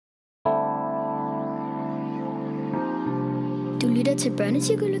Du lytter til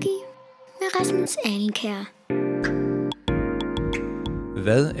Børnepsykologi med Rasmus Alenkær.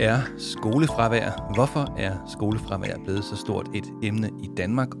 Hvad er skolefravær? Hvorfor er skolefravær blevet så stort et emne i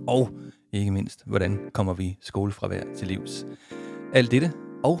Danmark? Og ikke mindst, hvordan kommer vi skolefravær til livs? Alt dette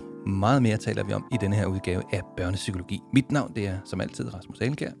og meget mere taler vi om i denne her udgave af Børnepsykologi. Mit navn det er som altid Rasmus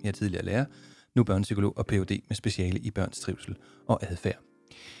Alenkær. Jeg er tidligere lærer, nu børnepsykolog og Ph.D. med speciale i børns trivsel og adfærd.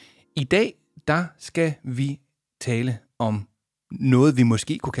 I dag der skal vi tale om noget, vi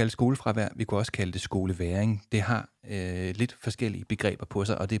måske kunne kalde skolefravær. Vi kunne også kalde det skoleværing. Det har lidt forskellige begreber på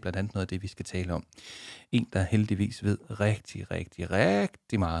sig, og det er blandt andet noget af det, vi skal tale om. En, der heldigvis ved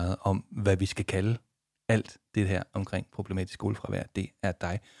rigtig meget om, hvad vi skal kalde alt det her omkring problematisk skolefravær, det er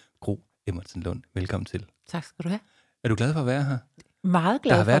dig, Gro Emmertsen Lund. Velkommen til. Tak skal du have. Er du glad for at være her? Meget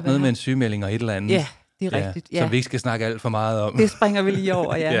glad for at være her. Der har været noget med en sygemelding og et eller andet. Ja, det er rigtigt. Ja. Som vi ikke skal snakke alt for meget om. Det springer vi lige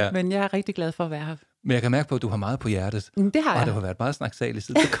over, ja. Men jeg er rigtig glad for at være her. Men jeg kan mærke på, at du har meget på hjertet. Det har jeg. Og det har været meget snaksaligt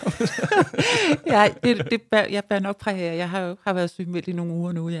siden du kom. Jeg bærer nok præg af. Jeg har været sygemeldt i nogle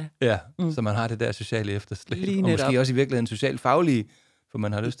uger nu, ja. Ja, så man har det der sociale efterslæb. Lige og netop. måske også i virkeligheden socialfaglige, for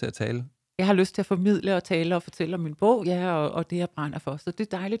man har lyst til at tale. Jeg har lyst til at formidle og tale og fortælle om min bog, ja, og det jeg brænder for. Så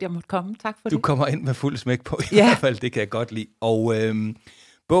det er dejligt, jeg måtte komme. Tak for det. Du kommer ind med fuld smæk på i hvert fald, det kan jeg godt lide. Og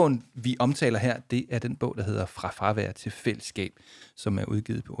bogen, vi omtaler her, det er den bog, der hedder Fra fravær til fællesskab, som er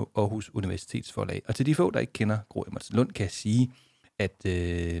udgivet på Aarhus Universitetsforlag. Og til de få, der ikke kender Gro Emmertsen Lund, kan jeg sige, at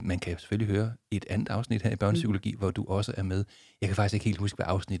man kan selvfølgelig høre et andet afsnit her i børnepsykologi, hvor du også er med. Jeg kan faktisk ikke helt huske, hvad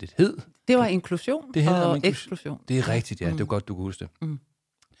afsnittet hed. Det var inklusion og eksklusion. Det er rigtigt, ja. Det er godt, du kan huske det.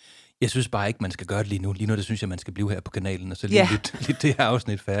 Jeg synes bare ikke, man skal gøre det lige nu. Lige nu, der synes jeg, man skal blive her på kanalen, og så lige lytte det her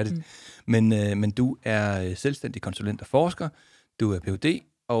afsnit færdigt. Men du er selvstændig konsulent og forsker. Du er Ph.D.,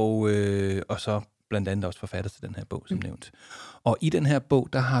 og så blandt andet også forfatter til den her bog, som nævnt. Og i den her bog,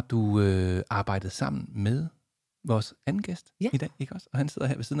 der har du arbejdet sammen med vores anden gæst i dag, ikke også? Og han sidder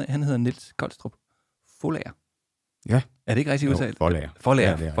her ved siden af. Han hedder Niels Kolstrup Folager. Ja. Er det ikke rigtigt udtalt?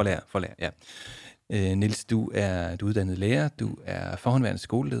 Folager, ja. Niels, du er uddannet lærer, du er forhåndværende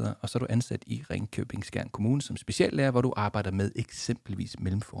skoleleder, og så er du ansat i Ringkøbing-Skjern Kommune som speciallærer, hvor du arbejder med eksempelvis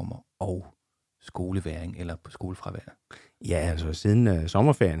mellemformer og skoleværing eller på skolefravær. Ja, altså siden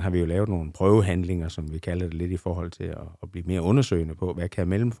sommerferien har vi jo lavet nogle prøvehandlinger, som vi kalder det lidt i forhold til at blive mere undersøgende på, hvad kan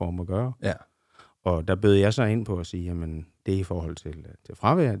mellemformer gøre. Ja. Og der bød jeg så ind på at sige, jamen det i forhold til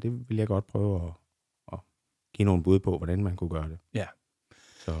fravær, det vil jeg godt prøve at give nogle bud på, hvordan man kunne gøre det. Ja.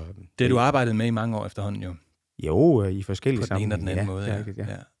 Så, det du arbejdet med i mange år efterhånden jo. Jo, i forskellige sammenhænge. På den ene og den anden måde,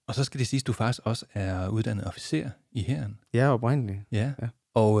 ja. Og så skal det siges, at du faktisk også er uddannet officer i hæren. Ja, oprindeligt. Ja.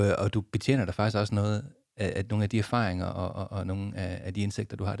 Og du betjener dig faktisk også noget af nogle af de erfaringer og nogle af de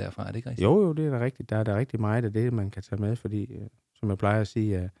indsigter, du har derfra. Er det ikke rigtigt? Jo, det er da rigtigt. Der er der rigtig meget af det, man kan tage med, fordi, som jeg plejer at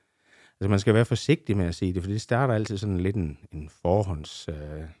sige, altså man skal være forsigtig med at sige det, for det starter altid sådan lidt en forhånds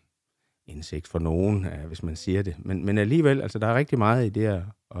indsigt for nogen, hvis man siger det. Men alligevel, altså der er rigtig meget i det at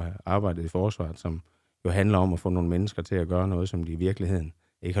arbejde i forsvaret, som jo handler om at få nogle mennesker til at gøre noget, som de i virkeligheden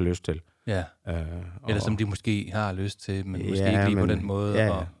ikke har lyst til. Ja. Eller som de måske har lyst til, men måske ikke lige på den måde.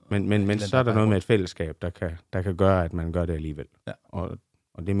 Ja. Men så er der noget med et fællesskab, der kan gøre, at man gør det alligevel. Ja. Og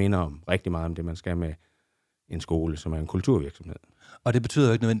det minder om rigtig meget om det, man skal med en skole, som er en kulturvirksomhed. Og det betyder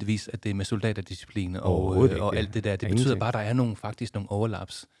jo ikke nødvendigvis, at det er med soldaterdisciplin og alt det der. Det betyder bare, at der er faktisk nogle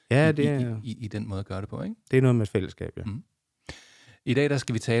overlaps i den måde at gøre det på, ikke? Det er noget med et fællesskab, ja. I dag der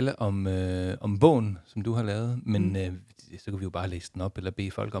skal vi tale om bogen, som du har lavet, men så kan vi jo bare læse den op eller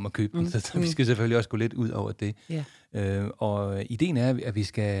bede folk om at købe den, så vi skal selvfølgelig også gå lidt ud over det. Yeah. Og ideen er, at vi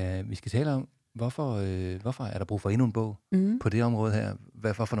skal tale om, hvorfor er der brug for endnu en bog på det område her?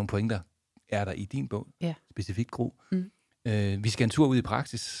 Hvad for nogle pointer er der i din bog, specifikt Gro? Vi skal en tur ud i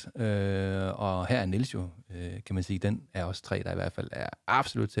praksis, og her er Niels jo, kan man sige, den er også tre, der i hvert fald er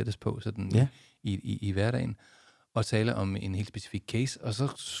absolut tættest på sådan i hverdagen, og tale om en helt specifik case, og så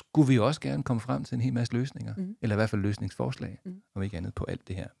skulle vi jo også gerne komme frem til en hel masse løsninger, eller i hvert fald løsningsforslag, om ikke andet på alt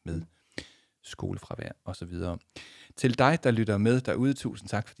det her med skolefravær og så videre. Til dig, der lytter med derude, tusind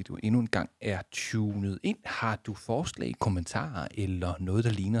tak, fordi du endnu en gang er tunet ind. Har du forslag, kommentarer eller noget,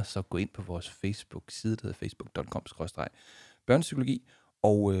 der ligner, så gå ind på vores Facebook-side, der hedder facebook.com/børnepsykologi,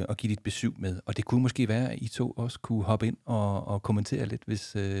 og give dit besøg med. Og det kunne måske være, at I to også kunne hoppe ind og kommentere lidt,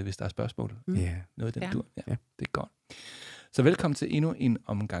 hvis der er spørgsmål. Noget af den dur. Ja, det er godt. Så velkommen til endnu en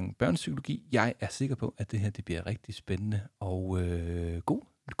omgang børnepsykologi. Jeg er sikker på, at det her det bliver rigtig spændende og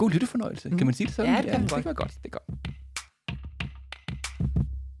god lyttefornøjelse. Kan man sige det sådan? Ja, det kan man godt. Det var godt. Det er godt.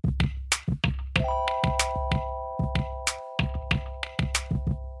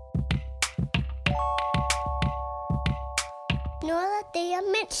 Noget af det, jeg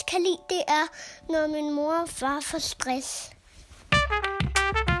mindst kan lide, det er, når min mor og far får stress.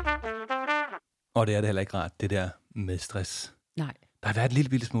 Og det er det heller ikke rart, det der med stress. Nej. Der har været en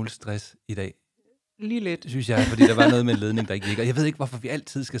lille smule stress i dag. Lige lidt. Synes jeg, fordi der var noget med en ledning, der ikke virker. Jeg ved ikke, hvorfor vi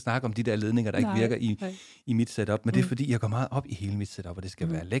altid skal snakke om de der ledninger, der ikke virker i mit setup, men det er fordi, jeg går meget op i hele mit setup, og det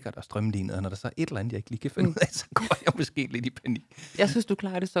skal være lækkert og strømlignet, og når der så er et eller andet, jeg ikke lige kan finde ud af, så går jeg måske lidt i panik. Jeg synes, du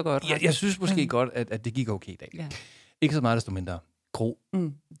klarer det så godt. Jeg synes måske godt, at det gik okay i dag. Ja. Ikke så meget desto mindre. Gro.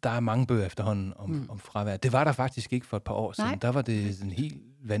 Der er mange bøger efterhånden om fravær. Det var der faktisk ikke for et par år siden. Der var det sådan helt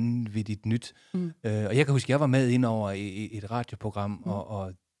vanvittigt nyt. Og jeg kan huske, jeg var med ind over et radioprogram,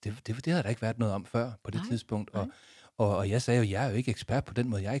 og det havde der ikke været noget om før på det tidspunkt. Og jeg sagde jo, jeg er jo ikke ekspert på den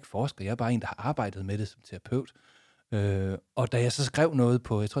måde. Jeg er ikke forsker. Jeg er bare en, der har arbejdet med det som terapeut. Og da jeg så skrev noget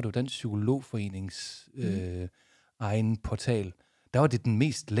på, jeg tror det var Dansk Psykologforenings egen portal, der var det den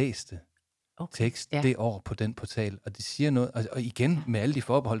mest læste tekst det år på den portal. Og det siger noget, og igen med alle de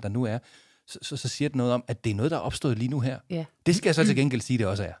forbehold, der nu er, så siger det noget om, at det er noget, der er opstået lige nu her. Ja. Det skal jeg så til gengæld sige, det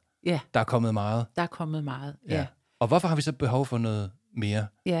også er. Ja. Der er kommet meget. Der er kommet meget, ja. Og hvorfor har vi så behov for noget mere,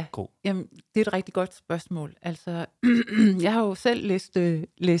 Gro? Jamen, det er et rigtig godt spørgsmål. Altså, jeg har jo selv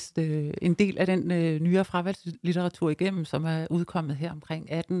læst en del af den nyere fraværslitteratur igennem, som er udkommet her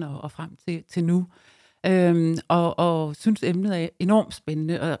omkring 18 og frem til nu. Og synes emnet er enormt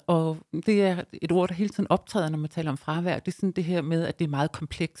spændende, og det er et ord, der hele tiden optræder, når man taler om fravær. Det er sådan det her med, at det er meget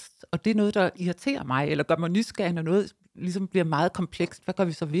komplekst, og det er noget, der irriterer mig, eller gør mig nysgerrig, når noget ligesom bliver meget komplekst. Hvad gør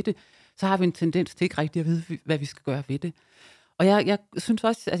vi så ved det? Så har vi en tendens til ikke rigtig at vide, hvad vi skal gøre ved det. Og jeg synes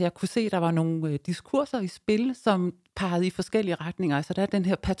også, at jeg kunne se, at der var nogle diskurser i spil, som pegede i forskellige retninger. Altså der er den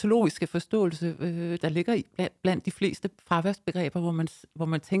her patologiske forståelse, der ligger blandt de fleste fraværsbegreber, hvor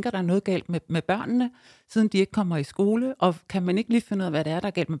man tænker, at der er noget galt med børnene, siden de ikke kommer i skole. Og kan man ikke lige finde ud af, hvad det er, der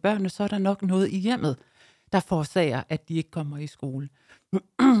er galt med børnene, så er der nok noget i hjemmet, der forårsager, at de ikke kommer i skole.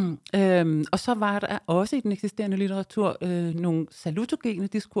 Og så var der også i den eksisterende litteratur nogle salutogene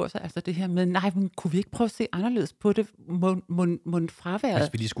diskurser, altså det her med, nej, men kunne vi ikke prøve at se anderledes på det, må fraværet?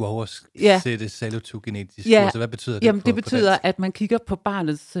 Altså vi lige skulle oversætte salutogene diskurser, hvad betyder det? Jamen det betyder, at man kigger på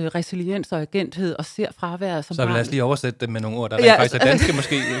barnets resiliens og agenthed og ser fraværet som så lad os lige oversætte det med nogle ord, der rent faktisk er danske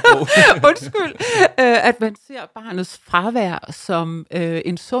måske. Undskyld. At man ser barnets fravær som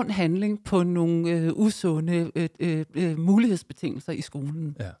en sund handling på nogle usunde mulighedsbetingelser i skolen.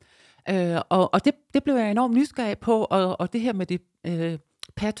 Ja. Og det blev jeg enormt nysgerrig på, og det her med det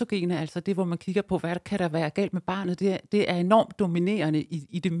patogene, altså det, hvor man kigger på, hvad der kan der være galt med barnet, det er enormt dominerende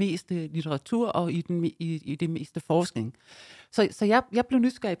i det meste litteratur og i det meste forskning. Så jeg blev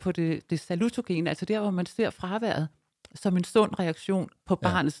nysgerrig på det salutogene, altså der, hvor man ser fraværet som en sund reaktion på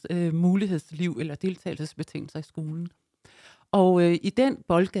barnets mulighedsliv eller deltagelsesbetingelser i skolen. Og i den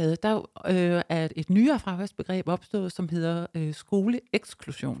boldgade, der er et nyere fraværsbegreb opstået, som hedder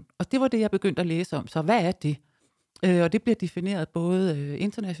skoleeksklusion. Og det var det, jeg begyndte at læse om. Så hvad er det? Og det bliver defineret både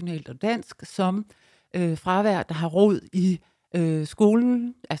internationalt og dansk som fravær, der har rod i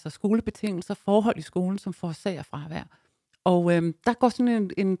skolen, altså skolebetingelser, forhold i skolen, som forårsager fravær. Og der går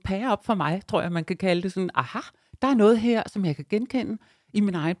sådan en pære op for mig, tror jeg, man kan kalde det sådan, aha, der er noget her, som jeg kan genkende i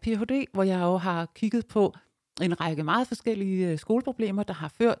min egen Ph.D., hvor jeg jo har kigget på en række meget forskellige skoleproblemer, der har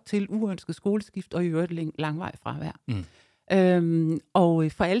ført til uønsket skoleskift og i øvrigt langvarig fravær.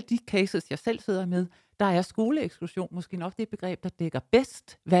 Og for alle de cases, jeg selv sidder med, der er skoleeksklusion måske nok det begreb, der dækker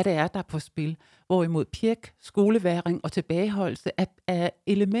bedst, hvad det er, der er på spil. Hvorimod pjek, skoleværing og tilbageholdelse af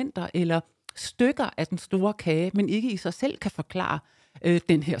elementer eller stykker af den store kage, men ikke i sig selv kan forklare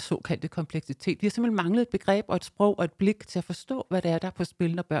den her såkaldte kompleksitet. Vi har simpelthen manglet et begreb og et sprog og et blik til at forstå, hvad det er, der er på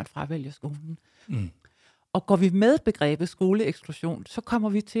spil, når børn fravælger skolen. Og går vi med begrebet skoleeksklusion, så kommer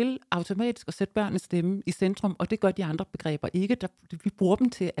vi til automatisk at sætte børnenes stemme i centrum, og det gør de andre begreber ikke. Vi bruger dem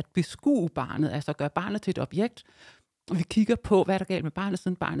til at beskue barnet, altså gøre barnet til et objekt. Og vi kigger på, hvad er der galt med barnet,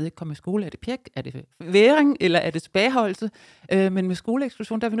 siden barnet ikke kommer i skole. Er det pjek? Er det væring? Eller er det tilbageholdelse? Men med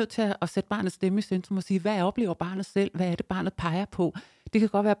skoleeksklusion, der er vi nødt til at sætte barnets stemme i centrum og sige, hvad oplever barnet selv? Hvad er det, barnet peger på? Det kan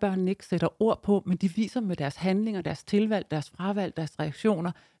godt være, at børnene ikke sætter ord på, men de viser med deres handlinger, deres tilvalg, deres fravalg, deres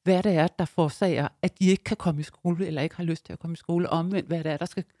reaktioner, hvad det er, der forårsager, at de ikke kan komme i skole, eller ikke har lyst til at komme i skole. Omvendt, hvad det er, der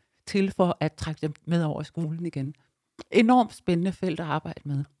skal til for at trække dem med over i skolen igen. Enormt spændende felt at arbejde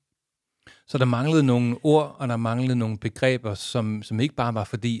med. Så der manglede nogle ord, og der manglede nogle begreber, som ikke bare var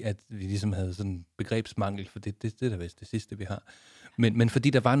fordi, at vi ligesom havde sådan en begrebsmangel, for det er da vist det sidste, vi har. Men fordi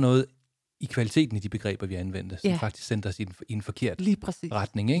der var noget i kvaliteten i de begreber, vi anvendte, som faktisk sendte os i en forkert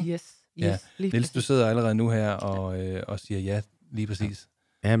retning, ikke? Yes, Niels, du sidder allerede nu her og siger ja, lige præcis.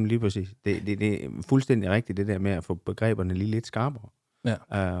 Jamen lige præcis. Det er fuldstændig rigtigt, det der med at få begreberne lige lidt skarpere. Ja.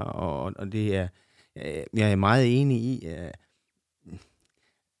 Og det er, jeg er meget enig i,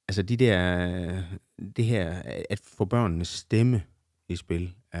 altså det her, at få børnenes stemme i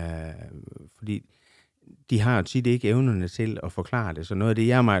spil. Fordi de har jo tit ikke evnerne til at forklare det. Så noget af det,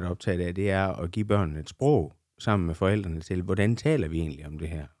 jeg er meget optaget af, det er at give børnene et sprog sammen med forældrene til, hvordan taler vi egentlig om det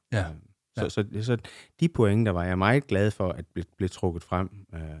her. Ja. Så de pointer var jeg meget glad for, at blev trukket frem.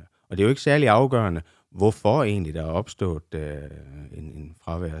 Og det er jo ikke særlig afgørende, hvorfor egentlig der er opstået en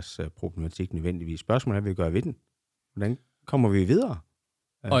fraværsproblematik nødvendigvis. Spørgsmålet er, hvad vi gør ved den. Hvordan kommer vi videre?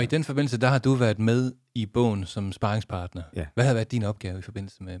 Og i den forbindelse, der har du været med i bogen som sparringspartner. Ja. Hvad har været din opgave i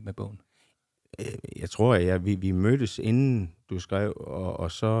forbindelse med bogen? Jeg tror, at vi mødtes inden du skrev,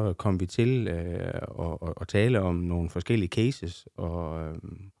 og så kom vi til at tale om nogle forskellige cases,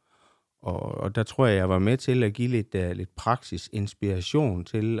 og der tror jeg var med til at give lidt praksisinspiration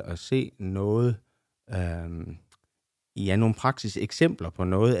til at se noget, nogle praksiseksempler på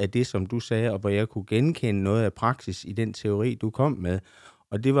noget af det, som du sagde, og hvor jeg kunne genkende noget af praksis i den teori, du kom med.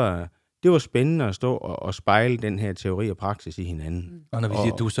 Og det var spændende at stå og spejle den her teori og praksis i hinanden. Og når vi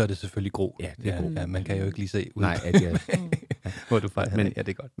siger du, så er det selvfølgelig Gro. Ja, det er Gro. Ja, man kan jo ikke lige se ud. Nej, at jeg... hvor du fejler. Ja, det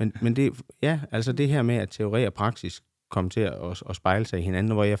er godt. Men det, altså det her med, at teori og praksis kom til at spejle sig i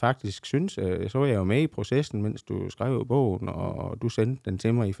hinanden, hvor jeg faktisk synes, så var jeg jo med i processen, mens du skrev bogen, og du sendte den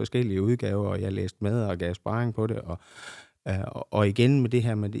til mig i forskellige udgaver, og jeg læste med og gav sparring på det, og igen med det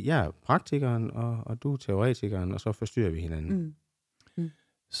her med, jeg er praktikeren, og du er teoretikeren, og så forstyrrer vi hinanden.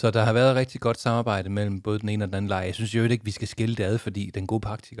 Så der har været rigtig godt samarbejde mellem både den ene og den anden lejr. Jeg synes jo ikke, vi skal skille det ad, fordi den gode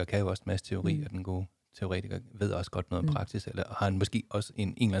praktiker kan jo også en masse teori, og den gode teoretiker ved også godt noget om praksis, eller har måske også en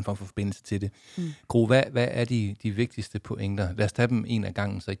eller anden form for forbindelse til det. Gro, hvad er de vigtigste pointer? Lad os tage dem en af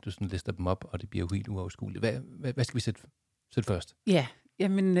gangen, så ikke du sådan lister dem op, og det bliver jo helt uoverskueligt. Hvad skal vi sætte først? Ja,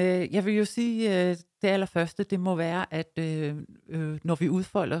 jamen jeg vil jo sige, det allerførste, det må være, at når vi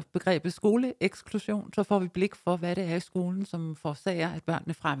udfolder begrebet skoleeksklusion, så får vi blik for, hvad det er i skolen, som forårsager, at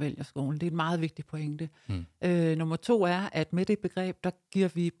børnene fravælger skolen. Det er en meget vigtig pointe. Nummer 2 er, at med det begreb, der giver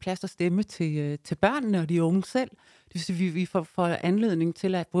vi plads og stemme til børnene og de unge selv. Det vil sige, at vi får anledning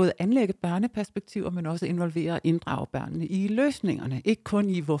til at både anlægge børneperspektiver, men også involvere og inddrage børnene i løsningerne. Ikke kun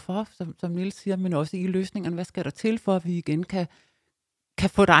i hvorfor, som Niels siger, men også i løsningerne. Hvad skal der til for, at vi igen kan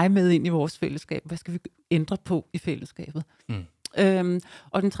få dig med ind i vores fællesskab? Hvad skal vi ændre på i fællesskabet?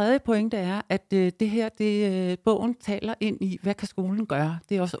 Og den tredje pointe er, at det her, bogen taler ind i, hvad kan skolen gøre?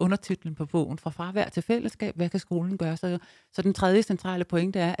 Det er også undertitlen på bogen, fra fravær til fællesskab, hvad kan skolen gøre? Så den tredje centrale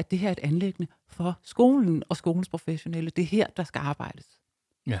pointe er, at det her er et anliggende for skolen og skolens professionelle. Det er her, der skal arbejdes.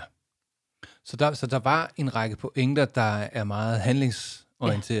 Ja. Så der var en række pointer, der er meget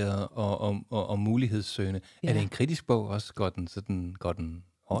handlingsorienteret og mulighedssøgende. Ja. Er det en kritisk bog også? Går den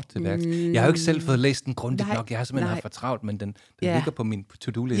hårdt til værks? Jeg har jo ikke selv fået læst den grundigt nok. Jeg har simpelthen haft for travlt, men den ligger på min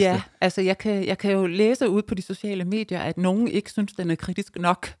to-do-liste. Ja, altså jeg kan jo læse ud på de sociale medier, at nogen ikke synes, den er kritisk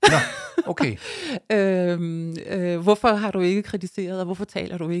nok. Nå, okay. Hvorfor har du ikke kritiseret, og hvorfor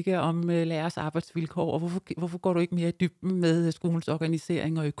taler du ikke om lærers arbejdsvilkår, og hvorfor går du ikke mere i dybden med skolens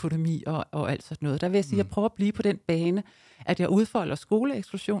organisering og økonomi og alt sådan noget? Der vil jeg sige, at jeg prøver at blive på den bane, at jeg udfolder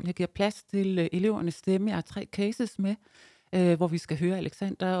skoleeksklusion. Jeg giver plads til elevernes stemme. Jeg har 3 cases med, hvor vi skal høre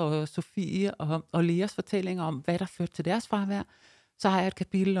Alexander og Sofie og Leas fortællinger om, hvad der førte til deres fravær. Så har jeg et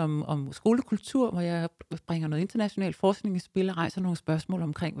kapitel om skolekultur, hvor jeg bringer noget international forskning i spil og rejser nogle spørgsmål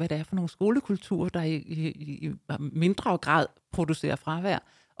omkring, hvad det er for nogle skolekulturer, der i mindre grad producerer fravær.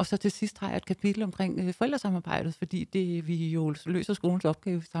 Og så til sidst har jeg et kapitel omkring forældresamarbejdet, fordi vi jo løser skolens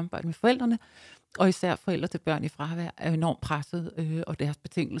opgave i samarbejde med forældrene, og især forældre til børn i fravær er enormt presset, og deres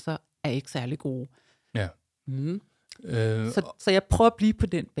betingelser er ikke særlig gode. Ja. Så jeg prøver at blive på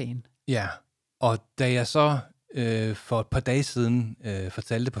den bane. Ja, og da jeg så for et par dage siden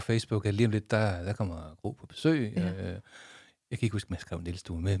fortalte på Facebook, at lige om lidt, der kommer Gro på besøg. Ja. Jeg kan ikke huske, om jeg skrev en lille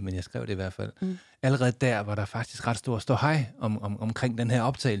stue med, men jeg skrev det i hvert fald. Allerede der var der faktisk ret stor ståhej omkring den her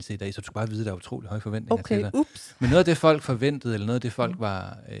optagelse i dag, så du skulle bare vide, at der er utrolig høje forventninger til dig. Ups. Men noget af det, folk forventede, eller noget af det, folk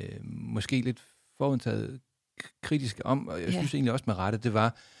var måske lidt forudtaget kritiske om, og jeg synes egentlig også med rette, det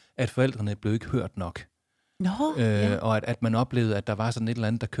var, at forældrene blev ikke hørt nok. Og at man oplevede, at der var sådan et eller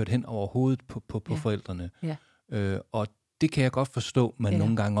andet, der kørte hen over hovedet på forældrene. Ja. Og det kan jeg godt forstå, man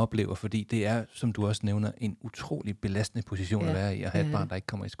nogle gange oplever, fordi det er, som du også nævner, en utrolig belastende position at være i, at have et barn, der ikke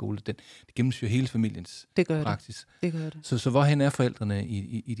kommer i skole. Det gennemsyrer hele familiens praksis. Det gør det. Så hvorhen er forældrene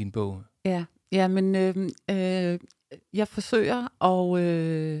i din bog? Ja, men jeg forsøger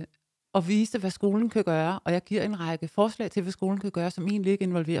at vise, hvad skolen kan gøre, og jeg giver en række forslag til, hvad skolen kan gøre, som egentlig ikke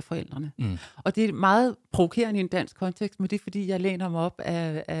involverer forældrene. Og det er meget provokerende i en dansk kontekst, men det er, fordi jeg læner mig op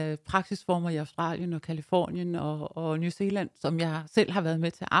af praksisformer i Australien og Kalifornien og New Zealand, som jeg selv har været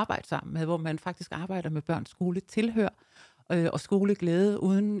med til at arbejde sammen med, hvor man faktisk arbejder med børns skoletilhør og skoleglæde,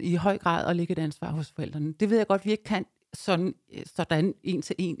 uden i høj grad at lægge et ansvar hos forældrene. Det ved jeg godt, vi ikke kan sådan en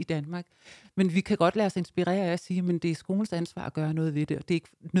til en i Danmark. Men vi kan godt lade os inspirere af at sige, men det er skolens ansvar at gøre noget ved det, og det er ikke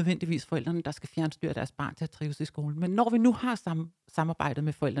nødvendigvis forældrene, der skal fjernstyre deres barn til at trives i skolen. Men når vi nu har samarbejdet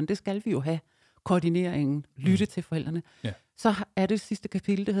med forældrene, det skal vi jo have, koordineringen, lytte til forældrene, så er det sidste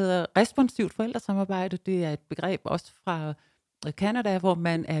kapitel, det hedder responsivt forældresamarbejde. Det er et begreb også fra Canada, hvor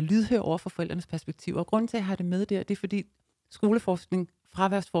man er lydhør over for forældrenes perspektiver. Og grunden til, at jeg har det med der, det er fordi skoleforskning,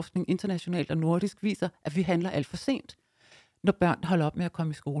 fraværsforskning internationalt og nordisk viser, at vi handler alt for sent, når børn holder op med at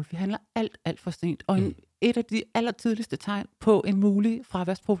komme i skole. Vi handler alt for sent. Og et af de allertidligste tegn på en mulig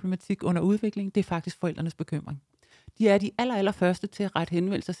fraværsproblematik under udvikling, det er faktisk forældrenes bekymring. De er de allerførste til at rette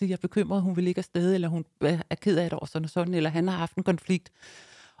henvendelse og sige, jeg er bekymret, hun vil ikke afsted, eller hun er ked af det over sådan og sådan, eller han har haft en konflikt.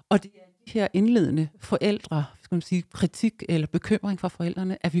 Og det er de her indledende forældre, skal man sige, kritik eller bekymring fra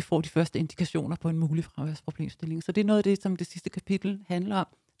forældrene, at vi får de første indikationer på en mulig fraværsproblemstilling. Så det er noget af det, som det sidste kapitel handler om.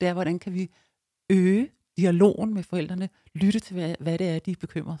 Det er, hvordan kan vi øge dialogen med forældrene, lytte til, hvad det er, de er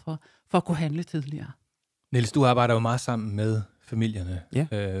bekymret for at kunne handle tidligere. Niels, du arbejder jo meget sammen med familierne,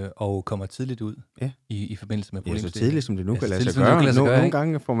 og kommer tidligt ud i forbindelse med problemstillinger. Ja, så tidligt som det nu kan lade sig gøre. Nogle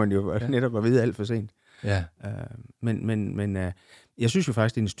gange får man jo netop at vide alt for sent. Ja. Men jeg synes jo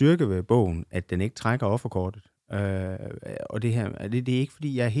faktisk, det er en styrke ved bogen, at den ikke trækker offerkortet. Og det her, det er ikke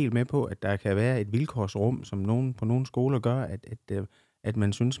fordi, jeg er helt med på, at der kan være et vilkårsrum, som på nogle skoler gør, at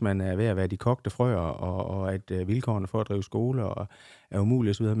man synes, man er ved at være de kogte frøer, og at vilkårene for at drive skole er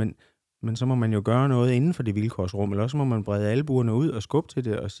umulige osv., men så må man jo gøre noget inden for det vilkårsrum, eller også må man brede albuerne ud og skubbe til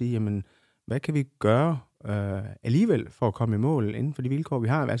det og sige, jamen, hvad kan vi gøre alligevel for at komme i mål inden for de vilkår, vi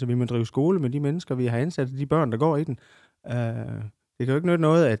har? Altså, vi må drive skole med de mennesker, vi har ansat, de børn, der går i den. Det kan jo ikke nytte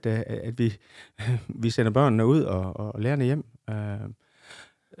noget, at vi sender børnene ud og lærerne hjem.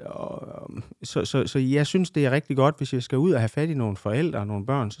 Så jeg synes, det er rigtig godt, hvis jeg skal ud og have fat i nogle forældre og nogle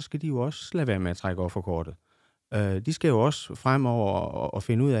børn, så skal de jo også lade være med at trække offerkortet. De skal jo også fremover og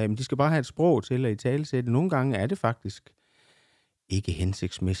finde ud af, men de skal bare have et sprog til at italesætte. Nogle gange er det faktisk ikke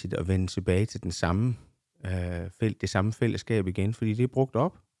hensigtsmæssigt at vende tilbage til det samme fællesskab igen, fordi det er brugt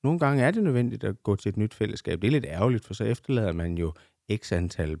op. Nogle gange er det nødvendigt at gå til et nyt fællesskab. Det er lidt ærgerligt, for så efterlader man jo x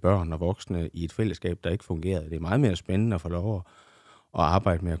antal børn og voksne i et fællesskab, der ikke fungerede. Det er meget mere spændende at få lov at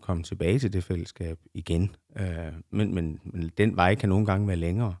arbejde med at komme tilbage til det fællesskab igen. Men den vej kan nogle gange være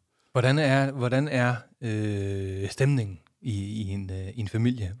længere. Hvordan er stemningen i en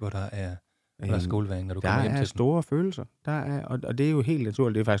familie, hvor der er skoleværing, når du kommer hjem til Der er store følelser. Og det er jo helt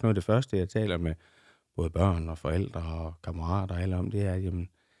naturligt. Det er faktisk noget af det første, jeg taler med både børn og forældre og kammerater og alle om. Det er, jamen,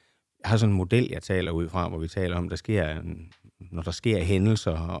 jeg har sådan en model, jeg taler ud fra, hvor vi taler om, når der sker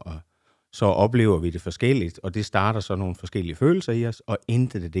hændelser, og så oplever vi det forskelligt, og det starter så nogle forskellige følelser i os, og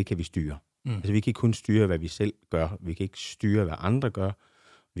intet af det kan vi styre. Altså, vi kan ikke kun styre, hvad vi selv gør. Vi kan ikke styre, hvad andre gør.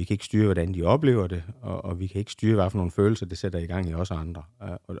 Vi kan ikke styre, hvordan de oplever det, og vi kan ikke styre, hvad for nogle følelser, det sætter i gang i os andre.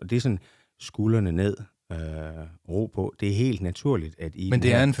 Og det er sådan skuldrene ned, ro på. Det er helt naturligt, at Men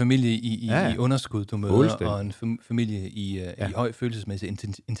det er en familie i underskud, du møder, og en familie i høj følelsesmæssig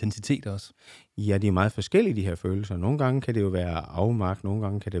intensitet også. Ja, de er meget forskellige, de her følelser. Nogle gange kan det jo være afmagt, nogle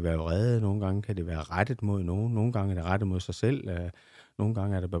gange kan det være vrede, nogle gange kan det være rettet mod nogen, nogle gange er det rettet mod sig selv, nogle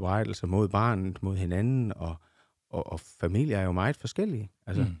gange er det bebrejdelser mod barnet, mod hinanden, og familier er jo meget forskellige.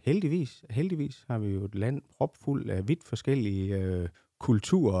 Altså heldigvis har vi jo et land propfuld af vidt forskellige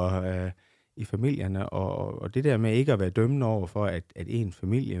kulturer i familierne, og det der med ikke at være dømmende over for, at en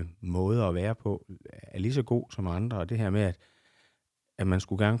familiemåde at være på er lige så god som andre, og det her med, at man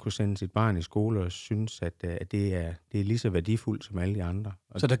skulle gerne kunne sende sit barn i skole og synes, at det er lige så værdifuldt som alle de andre.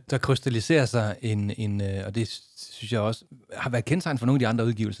 Så der krystalliserer sig og det synes jeg også har været kendetegn for nogle af de andre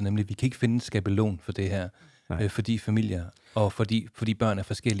udgivelser, nemlig vi kan ikke finde en skabelon for det her, fordi familier og fordi børn er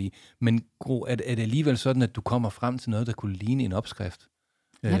forskellige. Men Gro, er det alligevel sådan, at du kommer frem til noget, der kunne ligne en opskrift?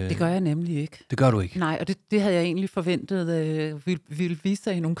 Nej, det gør jeg nemlig ikke. Det gør du ikke? Nej, og det havde jeg egentlig forventet ville vise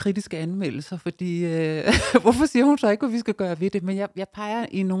sig i nogle kritiske anmeldelser, fordi hvorfor siger hun så ikke, hvad vi skal gøre ved det? Men jeg peger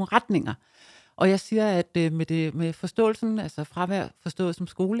i nogle retninger. Og jeg siger, at med forståelsen, altså fravær forstået som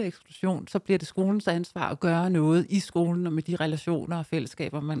skoleeksklusion, så bliver det skolens ansvar at gøre noget i skolen og med de relationer og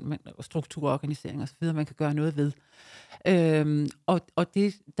fællesskaber, og strukturorganisering osv., man kan gøre noget ved. Og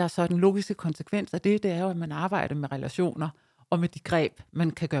det, der er så den logiske konsekvens af det er jo, at man arbejder med relationer og med de greb,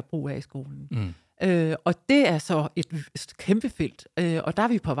 man kan gøre brug af i skolen. Og det er så et kæmpe felt, og der er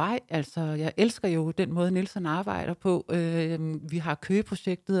vi på vej. Altså, jeg elsker jo den måde, Nielsen arbejder på. Vi har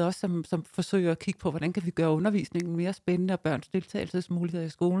Køge-projektet også, som forsøger at kigge på, hvordan kan vi gøre undervisningen mere spændende og børns deltagelsesmuligheder i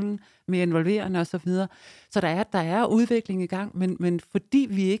skolen mere involverende osv. Så der er udvikling i gang, men fordi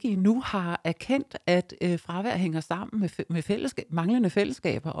vi ikke endnu har erkendt, at fravær hænger sammen med manglende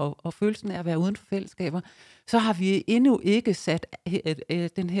fællesskaber og følelsen af at være uden for fællesskaber, så har vi endnu ikke sat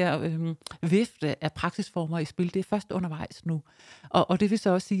den her vifte af praksisformer i spil. Det er først undervejs nu. Og det vil så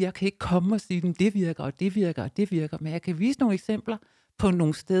også sige, at jeg kan ikke komme og sige, at det virker, og det virker, og det virker. Men jeg kan vise nogle eksempler på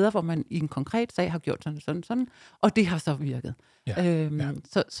nogle steder, hvor man i en konkret sag har gjort sådan, og det har så virket. Ja,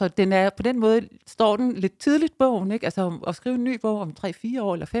 Så den er, på den måde står den lidt tidligt bogen, ikke? Altså at skrive en ny bog om 3-4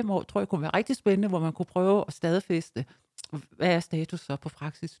 år eller 5 år, tror jeg kunne være rigtig spændende, hvor man kunne prøve at stadfæste, hvad er status så på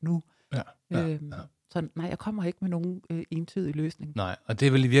praksis nu? Så nej, jeg kommer ikke med nogen entydig løsning. Nej, og det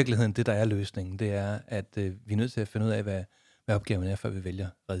er vel i virkeligheden det, der er løsningen. Det er, at vi er nødt til at finde ud af, hvad opgaven er, før vi vælger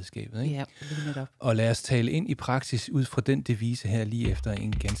redskabet. Ikke? Ja, det er netop. Og lad os tale ind i praksis ud fra den devise her lige efter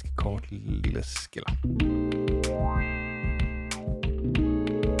en ganske kort lille skiller.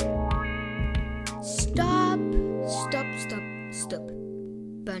 Stop.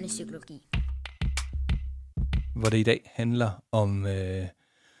 Børnepsykologi. Hvor det i dag handler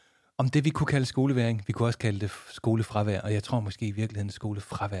om det, vi kunne kalde skoleværing. Vi kunne også kalde det skolefravær, og jeg tror måske i virkeligheden, at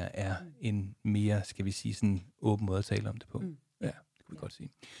skolefravær er en mere, skal vi sige, sådan åben måde at tale om det på. Ja, det kunne vi godt sige.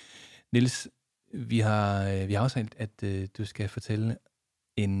 Niels, vi har aftalt, at du skal fortælle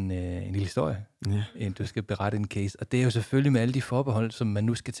en lille historie. Ja. Du skal berette en case, og det er jo selvfølgelig med alle de forbehold, som man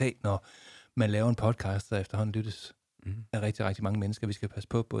nu skal tage, når man laver en podcast, der efterhånden lyttes af rigtig, rigtig mange mennesker. Vi skal passe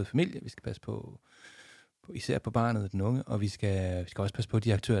på både familie, vi skal passe på især på barnet og den unge, og vi skal også passe på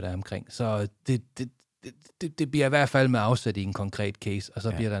de aktører, der er omkring. Så det bliver i hvert fald med afsæt i en konkret case, og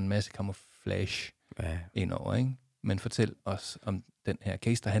så bliver der en masse camouflage indover, ikke? Men fortæl os om den her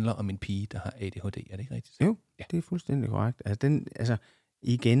case, der handler om en pige, der har ADHD. Er det ikke rigtigt? Jo, det er fuldstændig korrekt. Altså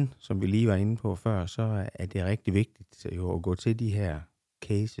igen, som vi lige var inde på før, så er det rigtig vigtigt jo at gå til de her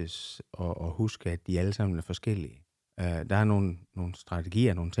cases og huske, at de alle sammen er forskellige. Der er nogle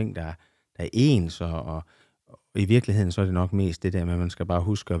strategier, nogle ting, der er ens, og i virkeligheden så er det nok mest det der med, at man skal bare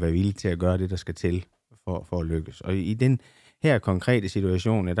huske at være villig til at gøre det, der skal til for at lykkes. Og i den her konkrete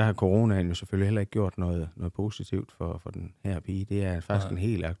situation, der har coronaen jo selvfølgelig heller ikke gjort noget positivt for den her pige. Det er faktisk en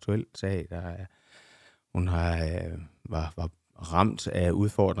helt aktuel sag. Hun var ramt af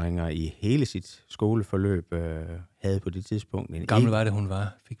udfordringer i hele sit skoleforløb, havde på det tidspunkt. Hvor gammel var det, hun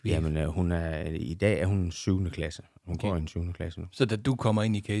var? Jamen, i dag er hun 7. klasse. Hun går i en 7. klasse nu. Så da du kommer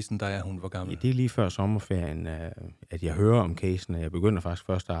ind i casen, der er hun hvor gammel? Ja, det er lige før sommerferien, at jeg hører om casen, og jeg begynder faktisk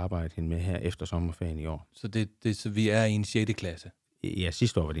først at arbejde hende med her efter sommerferien i år. Så vi er i en 6. klasse? Ja,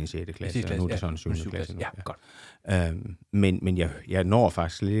 sidste år var det en 6. klasse, og nu er det så en 7. klasse. Ja, godt. Men jeg når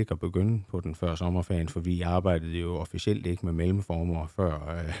faktisk slet ikke at begynde på den før sommerferien, for vi arbejdede jo officielt ikke med mellemformer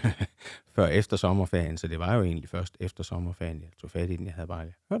før efter sommerferien, så det var jo egentlig først efter sommerferien, jeg tog fat i den, jeg havde bare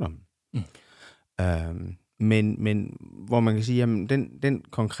hørt om den. Men hvor man kan sige, at den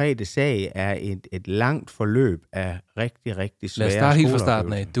konkrete sag er et langt forløb af rigtig, rigtig svære skoleoplevelser. Lad os starte helt fra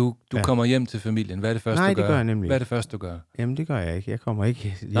starten af. Du kommer hjem til familien. Hvad er det første, du gør? Nej, det gør jeg nemlig. Hvad er det første, du gør? Jamen, det gør jeg ikke. Jeg kommer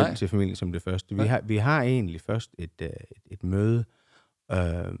ikke hjem til familien som det første. Vi har egentlig først et møde,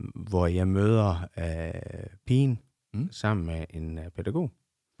 hvor jeg møder pigen sammen med en pædagog.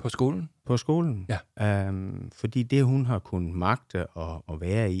 På skolen? På skolen. Ja. Fordi det, hun har kunnet magte at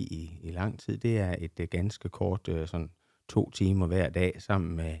være i lang tid, det er et ganske kort, sådan 2 timer hver dag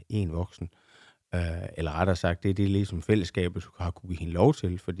sammen med en voksen. Eller rettere sagt, det er ligesom fællesskabet har kunne give hende lov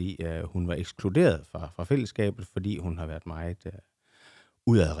til, fordi hun var ekskluderet fra fællesskabet, fordi hun har været meget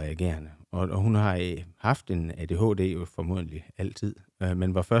udadreagerende. Og hun har haft en ADHD jo formodentlig altid,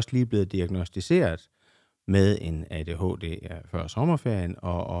 men var først lige blevet diagnosticeret med en ADHD før sommerferien,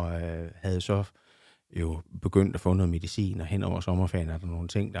 og havde så jo begyndt at få noget medicin, og hen over sommerferien er der nogle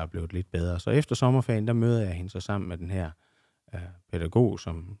ting, der er blevet lidt bedre. Så efter sommerferien, der møder jeg hende så sammen med den her pædagog,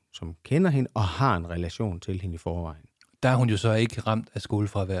 som kender hende, og har en relation til hende i forvejen. Der er hun jo så ikke ramt af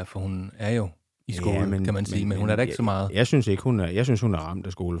skolefravær, for hun er jo i skole, kan man sige, men hun er da ikke så meget. Jeg synes, hun er ramt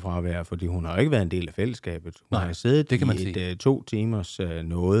af skolefravær, fordi hun har ikke været en del af fællesskabet. Hun har siddet i 2 timers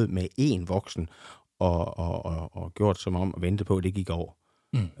noget med en voksen, og gjort som om at vente på, at det gik over.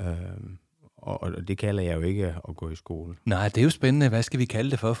 Og det kalder jeg jo ikke at gå i skole. Nej, det er jo spændende. Hvad skal vi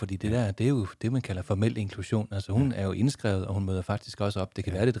kalde det for? Fordi det er jo det, man kalder formel inklusion. Altså hun er jo indskrevet, og hun møder faktisk også op. Det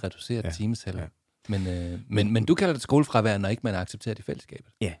kan være lidt reduceret timetal. Men du kalder det skolefravær, når ikke man er accepteret i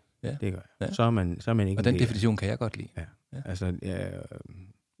fællesskabet. Ja, det gør jeg. Ja. Så er man ikke. Og den definition kan jeg godt lide. Ja. Altså,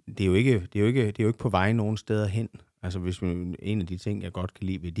 det er jo ikke på vej nogen steder hen. Altså hvis en af de ting, jeg godt kan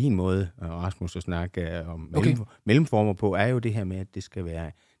lide ved din måde, Rasmus, at snakke om mellemformer på, er jo det her med, at det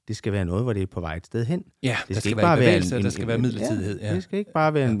skal være noget, hvor det er på vej et sted hen. Ja, det skal ikke bare være bevægelse, der skal være midlertidighed. Ja. Det skal ikke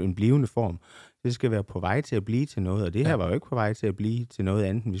bare være en blivende form. Det skal være på vej til at blive til noget, og det her var jo ikke på vej til at blive til noget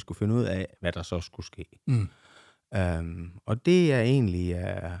andet, end vi skulle finde ud af, hvad der så skulle ske. Og det jeg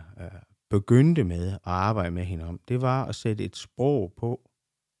egentlig begyndte med at arbejde med hende om, det var at sætte et sprog på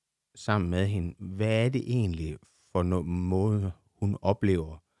sammen med hende. Hvad er det egentlig for en måde, hun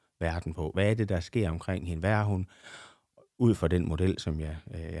oplever verden på? Hvad er det, der sker omkring hende? Hvad er hun ud fra den model, som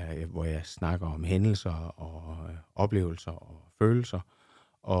hvor jeg snakker om hændelser og oplevelser og følelser,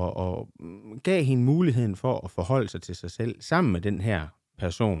 og gav hende muligheden for at forholde sig til sig selv sammen med den her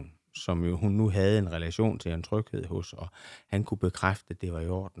person, som jo hun nu havde en relation til, en tryghed hos, og han kunne bekræfte, at det var i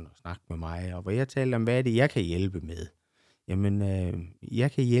orden at snakke med mig, og hvor jeg talte om, hvad er det, jeg kan hjælpe med? Jamen,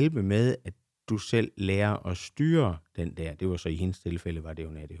 jeg kan hjælpe med, at du selv lærer at styre den der. Det var så i hendes tilfælde, var det jo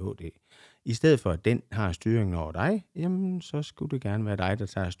en ADHD. I stedet for, at den har styringen over dig, jamen, så skulle det gerne være dig, der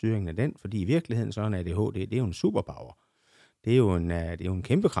tager styringen af den, fordi i virkeligheden så er en ADHD, det er jo en superpower. Det er jo en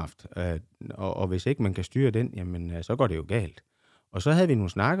kæmpe kraft, og hvis ikke man kan styre den, jamen, så går det jo galt. Og så havde vi nogle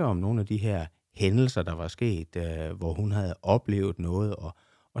snakker om nogle af de her hændelser, der var sket, hvor hun havde oplevet noget,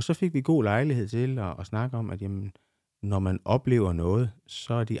 og så fik vi god lejlighed til at snakke om, at jamen, når man oplever noget,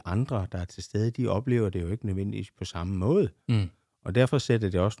 så er de andre, der er til stede, de oplever det jo ikke nødvendigvis på samme måde. Og derfor sætter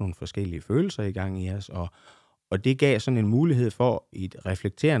det også nogle forskellige følelser i gang i os, og det gav sådan en mulighed for et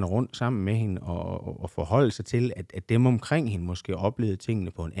reflekterende rundt sammen med hende og forholde sig til, at dem omkring hende måske oplevede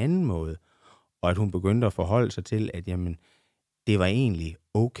tingene på en anden måde, og at hun begyndte at forholde sig til, at jamen, det var egentlig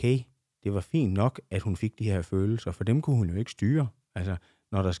okay. Det var fint nok, at hun fik de her følelser, for dem kunne hun jo ikke styre. Altså,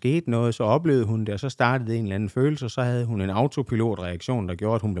 når der skete noget, så oplevede hun det, og så startede det en eller anden følelse, og så havde hun en autopilotreaktion, der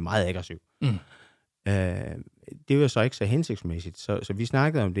gjorde, at hun blev meget aggressiv. Det var så ikke så hensigtsmæssigt. Så vi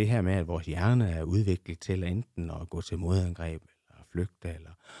snakkede om det her med, at vores hjerne er udviklet til enten at gå til modangreb, eller flygte,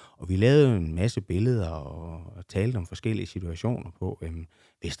 og vi lavede en masse billeder og talte om forskellige situationer på,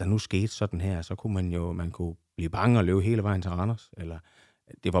 hvis der nu skete sådan her, så kunne man kunne blive bange og løbe hele vejen til Randers, eller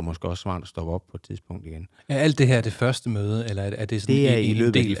det var måske også smart at stoppe op på et tidspunkt igen. Er alt det her det første møde, eller er det sådan det er i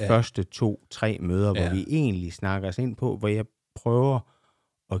løbet af de første 2-3 møder, hvor vi egentlig snakker os ind på, hvor jeg prøver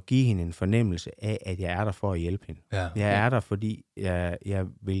at give hende en fornemmelse af, at jeg er der for at hjælpe hende. Ja, okay. Jeg er der, fordi jeg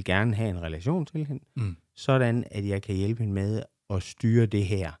vil gerne have en relation til hende, sådan at jeg kan hjælpe hende med at styre det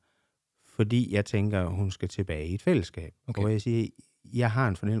her, fordi jeg tænker, hun skal tilbage i et fællesskab. Okay. Hvor jeg siger, jeg har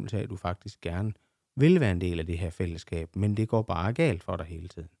en fornemmelse af, at du faktisk gerne vil være en del af det her fællesskab, men det går bare galt for dig hele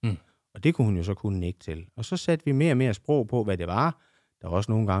tiden. Og det kunne hun jo så kunne nikke til. Og så satte vi mere og mere sprog på, hvad det var, der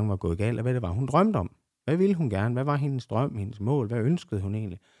også nogle gange var gået galt, og hvad det var, hun drømte om. Hvad ville hun gerne? Hvad var hendes drøm, hendes mål? Hvad ønskede hun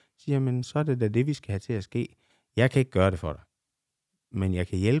egentlig? Så siger men så er det da det, vi skal have til at ske. Jeg kan ikke gøre det for dig, men jeg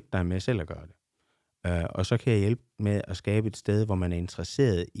kan hjælpe dig med selv at gøre det. Og så kan jeg hjælpe med at skabe et sted, hvor man er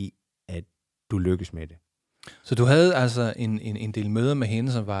interesseret i, at du lykkes med det. Så du havde altså en del møder med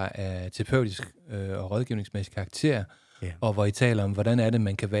hende, som var af terapeutisk og rådgivningsmæssig karakter, og hvor I taler om, hvordan er det,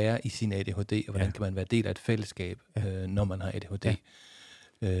 man kan være i sin ADHD, og hvordan kan man være del af et fællesskab, når man har ADHD.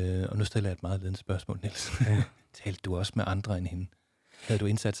 Og nu stiller jeg et meget ledende spørgsmål, Niels. Talte du også med andre end hende? Havde du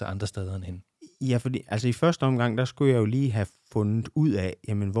indsat sig andre steder end hende? Ja, fordi altså i første omgang, der skulle jeg jo lige have fundet ud af,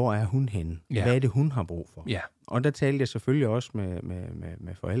 jamen, hvor er hun henne? Ja. Hvad er det, hun har brug for? Ja. Og der talte jeg selvfølgelig også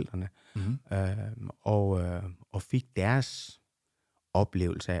med forældrene, og fik deres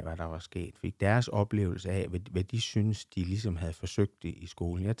oplevelse af, hvad der var sket. Fik deres oplevelse af, hvad de synes, de ligesom havde forsøgt i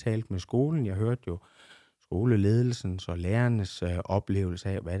skolen. Jeg talte med skolen, jeg hørte jo skoleledelsens og lærernes oplevelse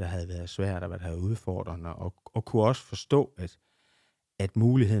af, hvad der havde været svært og hvad der havde udfordrende, og kunne også forstå, at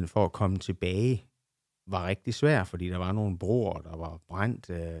muligheden for at komme tilbage var rigtig svær, fordi der var nogle broer, der var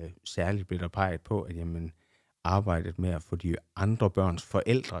brændt. Særligt blev der peget på, at jamen, arbejdet med at få de andre børns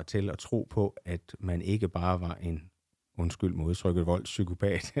forældre til at tro på, at man ikke bare var en, undskyld med udtrykket,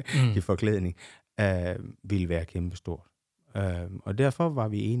 voldspsykopat i forklædning, ville være kæmpestort. Og derfor var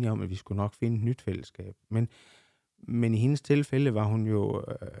vi enige om, at vi skulle nok finde et nyt fællesskab. Men i hendes tilfælde var hun jo,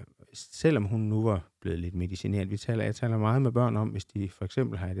 selvom hun nu var blevet lidt medicineret, jeg taler meget med børn om, hvis de for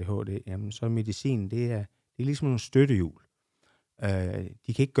eksempel har ADHD, jamen så medicin, det er ligesom nogle støttehjul.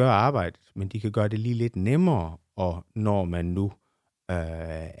 De kan ikke gøre arbejdet, men de kan gøre det lige lidt nemmere, og når man nu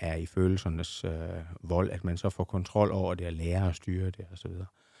er i følelsernes vold, at man så får kontrol over det og lærer at styre det osv.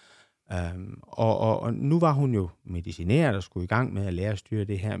 Og nu var hun jo medicineret og skulle i gang med at lære at styre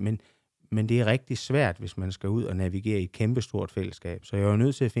det her, men det er rigtig svært, hvis man skal ud og navigere i et kæmpestort fællesskab. Så jeg var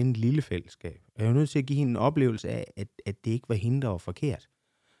nødt til at finde et lille fællesskab. Jeg var nødt til at give hende en oplevelse af, at det ikke var hende, der var forkert.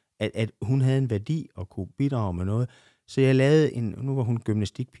 at hun havde en værdi og kunne bidrage med noget. Så jeg lavede nu var hun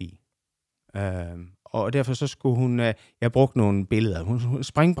gymnastikpige. Og derfor så skulle hun, jeg brugte nogle billeder, hun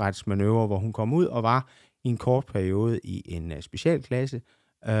springbrætsmanøvre, hvor hun kom ud og var i en kort periode i en specialklasse,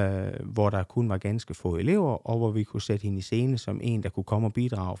 hvor der kun var ganske få elever, og hvor vi kunne sætte hende i scene som en, der kunne komme og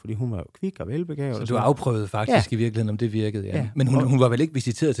bidrage, fordi hun var jo kvik og velbegavet. Så du afprøvede faktisk i virkeligheden, om det virkede, ja. Men hun var vel ikke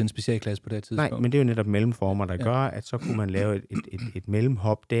visiteret til en specialklasse på det tidspunkt? Nej, men det er jo netop mellemformer, der gør, at så kunne man lave et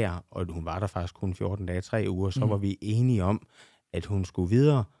mellemhop der, og hun var der faktisk kun 14 dage, 3 uger, så var vi enige om, at hun skulle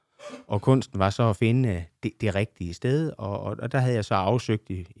videre, og kunsten var så at finde det rigtige sted, og der havde jeg så afsøgt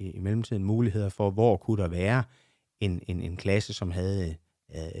i mellemtiden muligheder for, hvor kunne der være en klasse, som havde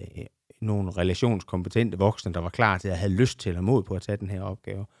nogle relationskompetente voksne, der var klar til at have lyst til og mod på at tage den her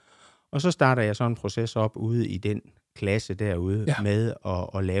opgave. Og så starter jeg så en proces op ude i den klasse derude med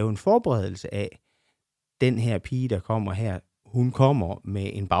at lave en forberedelse af den her pige, der kommer her. Hun kommer med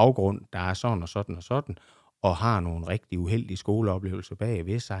en baggrund, der er sådan og sådan og sådan, og har nogle rigtig uheldige skoleoplevelser bag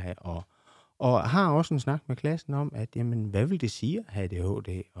ved sig, og har også en snak med klassen om, at jamen, hvad vil det sige at have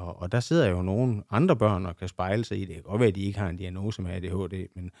ADHD? Og der sidder jo nogle andre børn og kan spejle sig i det. Det kan godt være, at de ikke har en diagnose med ADHD,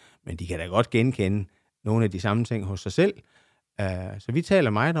 men de kan da godt genkende nogle af de samme ting hos sig selv. Så vi taler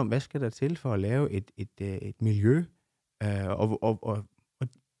meget om, hvad skal der til for at lave et miljø? Og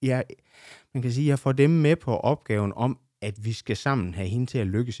man kan sige, at jeg får dem med på opgaven om, at vi skal sammen have hende til at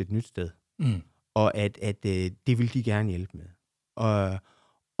lykkes et nyt sted. Og at det vil de gerne hjælpe med.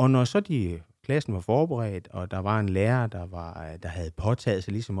 Og når så klassen var forberedt, og der var en lærer, der havde påtaget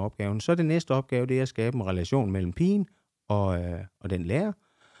sig ligesom opgaven, så det næste opgave, det er at skabe en relation mellem pigen og den lærer.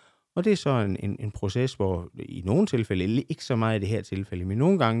 Og det er så en proces, hvor i nogle tilfælde, ikke så meget i det her tilfælde, men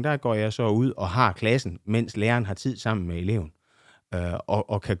nogle gange, der går jeg så ud og har klassen, mens læreren har tid sammen med eleven,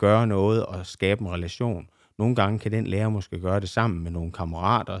 og kan gøre noget og skabe en relation. Nogle gange kan den lærer måske gøre det sammen med nogle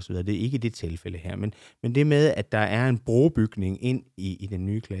kammerater osv. Det er ikke det tilfælde her. Men det med, at der er en brobygning ind i den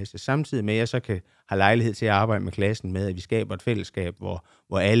nye klasse, samtidig med, at jeg så kan have lejlighed til at arbejde med klassen med, at vi skaber et fællesskab,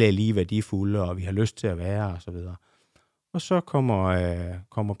 hvor alle er lige værdifulde, og vi har lyst til at være osv. Og så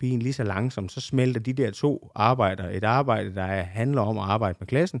kommer pigen lige så langsomt, så smelter de der to arbejder. Et arbejde, der handler om at arbejde med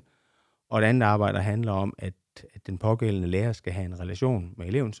klassen, og et andet arbejde, der handler om, at den pågældende lærer skal have en relation med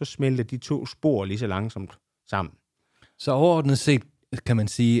eleven, så smelter de to spor lige så langsomt sammen. Så overordnet set kan man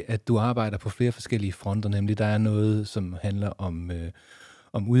sige, at du arbejder på flere forskellige fronter, nemlig der er noget, som handler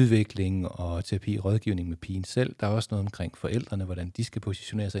om udvikling og terapi og rådgivning med pigen selv. Der er også noget omkring forældrene, hvordan de skal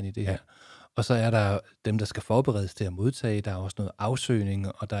positionere sig ind i det her. Og så er der dem, der skal forberedes til at modtage. Der er også noget afsøgning,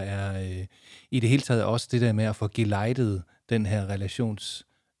 og der er i det hele taget også det der med at få gelejtet den her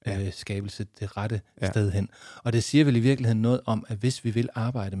relationsskabelse det rette sted hen. Og det siger vel i virkeligheden noget om, at hvis vi vil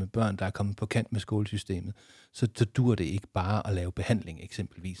arbejde med børn, der er kommet på kant med skolesystemet, så dur det ikke bare at lave behandling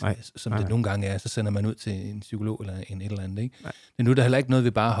eksempelvis, som det nogle gange er. Så sender man ud til en psykolog eller en et eller andet. Ikke? Men nu er der heller ikke noget,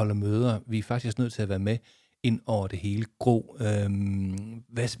 vi bare holder møder. Vi er faktisk nødt til at være med ind over det hele. Gro,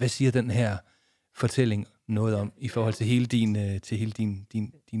 hvad siger den her fortælling noget om i forhold til hele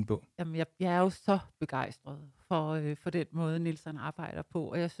din bog? Jamen, jeg er jo så begejstret for den måde, Nielsen arbejder på,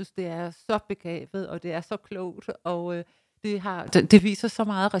 og jeg synes, det er så begavet, og det er så klogt, og det viser så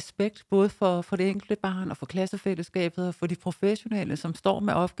meget respekt, både for det enkelte barn, og for klassefællesskabet, og for de professionelle, som står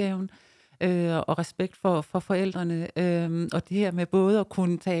med opgaven, og respekt for forældrene, og det her med både at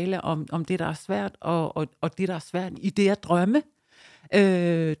kunne tale om det, der er svært, og det, der er svært i det at drømme.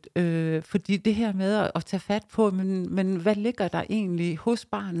 Fordi det her med at tage fat på, men hvad ligger der egentlig hos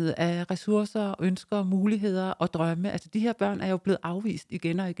barnet af ressourcer, ønsker, muligheder og drømme? Altså de her børn er jo blevet afvist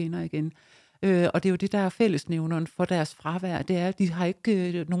igen og igen og igen. Og det er jo det, der er fællesnævneren for deres fravær. Det er, at de har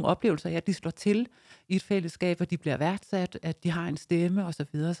ikke nogen oplevelser af, at de slår til i et fællesskab, at de bliver værdsat, at de har en stemme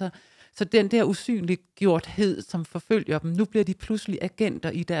osv. Så den der usynliggjorthed, som forfølger dem, nu bliver de pludselig agenter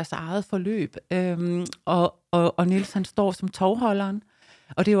i deres eget forløb. Og Niels, han står som tovholderen.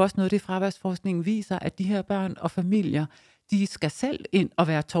 Og det er jo også noget, det fraværsforskningen viser, at de her børn og familier, de skal selv ind og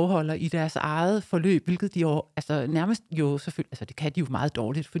være tovholder i deres eget forløb, hvilket de jo altså nærmest jo selvfølgelig, altså det kan de jo meget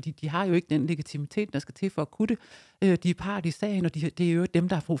dårligt, fordi de har jo ikke den legitimitet, der skal til for at kunne det. De er part i sagen, og det er jo dem,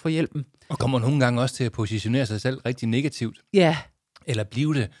 der har brug for hjælpen. Og kommer nogle gange også til at positionere sig selv rigtig negativt. Ja. Eller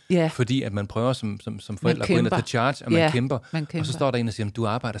blive det, fordi at man prøver som forældre at gå ind og tage charge, og man kæmper. Og så står der en og siger, du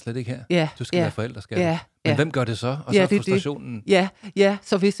arbejder slet ikke her. Du skal være forældre, skal Men hvem gør det så? Og så frustrationen... Ja,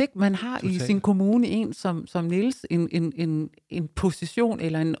 så hvis ikke man har i sin kommune en som Niels, en position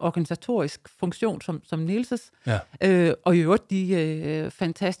eller en organisatorisk funktion som Nielses, og i øvrigt de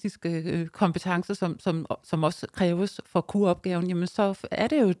fantastiske kompetencer, som også kræves for kuropgaven, jamen så er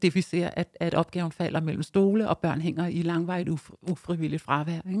det jo det, vi ser, at opgaven falder mellem stole, og børn hænger i langvarigt ufrivilligt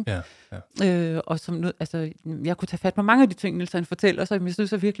fravær. Ikke? Og som, altså, jeg kunne tage fat på mange af de ting, Niels han fortæller, så jeg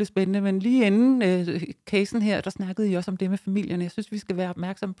synes er virkelig spændende, men lige inden casen her, der snakkede I også om det med familierne. Jeg synes, vi skal være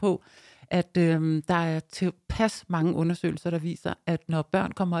opmærksom på, at der er tilpas mange undersøgelser, der viser, at når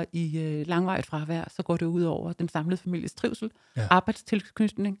børn kommer i langvarigt fravær, så går det ud over den samlede families trivsel,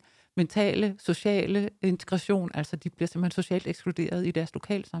 arbejdstilknytning, mentale, sociale integration, altså de bliver simpelthen socialt ekskluderet i deres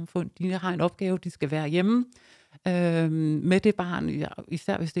lokalsamfund. De har en opgave, de skal være hjemme med det barn,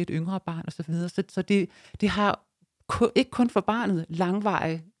 især hvis det er et yngre barn osv. Så det har ikke kun for barnet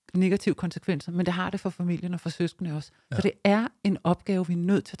langvarige negative konsekvenser, men det har det for familien og for søskende også. Ja. Så det er en opgave, vi er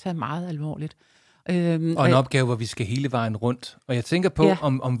nødt til at tage meget alvorligt. Og en opgave, hvor vi skal hele vejen rundt. Og jeg tænker på,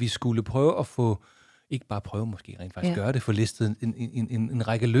 om vi skulle prøve at få, ikke bare prøve, måske rent faktisk gøre det, få listet en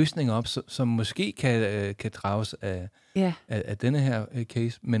række løsninger op, som måske kan drages af denne her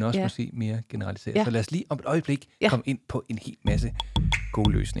case, men også måske mere generaliseret. Ja. Så lad os lige om et øjeblik komme ind på en hel masse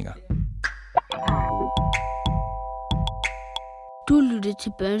gode løsninger. Du lytter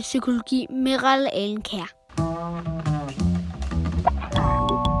til Børnepsykologi med Ralle Alenkær.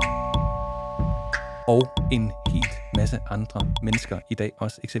 Og en helt masse andre mennesker i dag,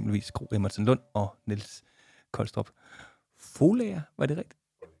 også eksempelvis Gro Emerson Lund og Niels Kolstrup. Forlærer, var det rigtigt?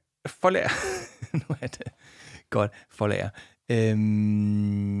 Forlærer. Nu er det godt. Forlærer.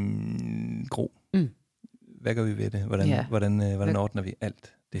 Gro, hvad gør vi ved det? Hvordan ordner vi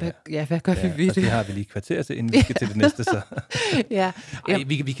alt det her? Ja, hvad gør vi ved det? Det har vi lige kvarter til, inden vi skal til det næste. Så.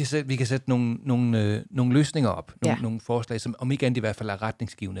 Vi kan sætte nogle løsninger op, nogle forslag, som om ikke andet i hvert fald er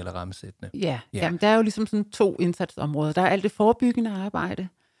retningsgivende eller rammesættende. Jamen, der er jo ligesom sådan 2 indsatsområder. Der er alt det forebyggende arbejde,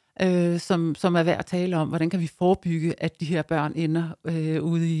 som er værd at tale om. Hvordan kan vi forebygge, at de her børn ender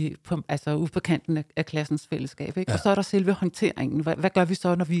ude på kanten af klassens fællesskab? Ikke? Ja. Og så er der selve håndteringen. Hvad gør vi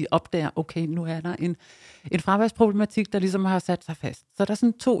så, når vi opdager, okay, nu er der en fraværsproblematik, der ligesom har sat sig fast. Så der er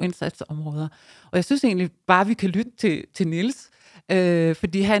sådan 2 indsatsområder. Og jeg synes egentlig bare, vi kan lytte til Niels,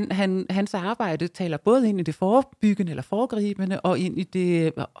 fordi hans arbejde taler både ind i det forebyggende eller foregribende, og ind i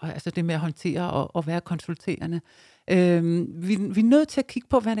det, altså det med at håndtere og være konsulterende. Vi er nødt til at kigge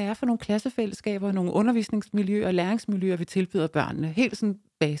på, hvad det er for nogle klassefællesskaber, nogle undervisningsmiljøer og læringsmiljøer, vi tilbyder børnene. Helt sådan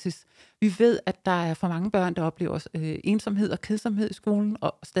basis. Vi ved, at der er for mange børn, der oplever ensomhed og kedsomhed i skolen,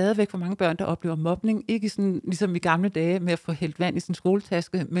 og stadigvæk for mange børn, der oplever mobning. Ikke sådan, ligesom i gamle dage med at få hældt vand i sin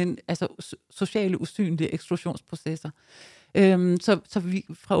skoletaske, men altså sociale usynlige eksklusionsprocesser. Så vi,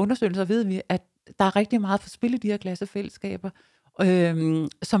 fra undersøgelser ved vi, at der er rigtig meget for spil i de her klassefællesskaber,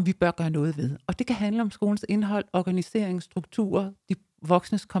 som vi bør gøre noget ved. Og det kan handle om skolens indhold, organisering, strukturer, de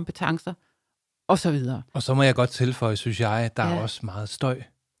voksnes kompetencer osv. Og så må jeg godt tilføje, synes jeg, der er også meget støj.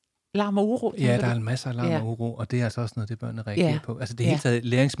 Larm og uro. Ja, der er en masse af larm og uro, og det er altså også noget, det børnene reagerer på. Altså det hele taget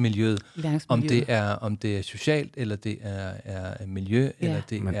læringsmiljøet, om det er socialt, eller det er miljø, eller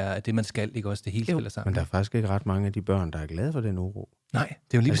det er det, man skal, ikke også, det hele spiller sammen. Men der er faktisk ikke ret mange af de børn, der er glade for den uro. Nej,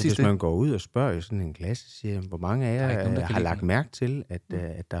 det er jo lige præcis det. Hvis man går ud og spørger i sådan en klasse, siger, hvor mange af jer har lagt mærke til, at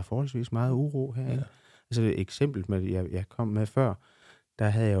der er forholdsvis meget uro her. Ja. Altså et eksempel, jeg kom med før, der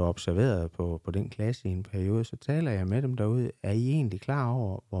havde jeg jo observeret på den klasse i en periode, så taler jeg med dem derude. Er I egentlig klar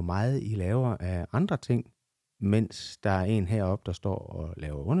over, hvor meget I laver af andre ting, mens der er en heroppe, der står og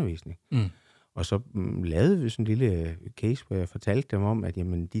laver undervisning? Og så lavede vi sådan en lille case, hvor jeg fortalte dem om, at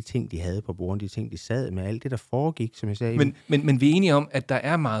jamen, de ting, de havde på bordet, de ting, de sad med, alt det, der foregik, som jeg sagde. Men vi er enige om, at der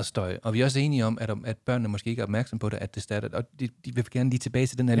er meget støj, og vi er også enige om, at børnene måske ikke er opmærksom på det, at det starter, og de vil gerne lige tilbage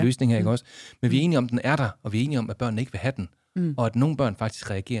til den her løsning her, ikke også? Men vi er enige om, at den er der, og vi er enige om, at børnene ikke vil have den. Og at nogle børn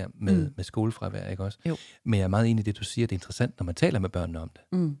faktisk reagerer med skolefravær, ikke også? Jo. Men jeg er meget enig i det, du siger, det er interessant, når man taler med børnene om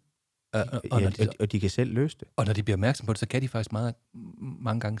det. Og de kan selv løse det. Og når de bliver opmærksom på det, så kan de faktisk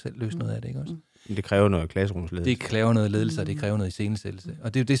mange gange selv løse noget af det, ikke også? Men det kræver noget klasserumsledelse. Det kræver noget ledelse, og det kræver noget iscenesættelse.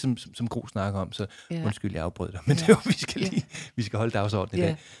 Og det er jo det, som Gro snakker om, så undskyld, jeg afbrød dig, men det er jo, vi skal holde dagsordenen i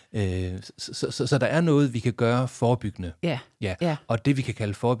dag. Så der er noget, vi kan gøre forebyggende. Ja. Og det, vi kan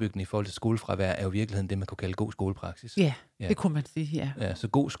kalde forebyggende i forhold til skolefravær, er jo i virkeligheden det, man kunne kalde god skolepraksis. Ja, det kunne man sige, Så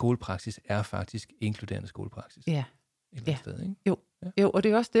god skolepraksis er faktisk inkluderende skolepraksis. Ja. Sted, ikke? Jo, og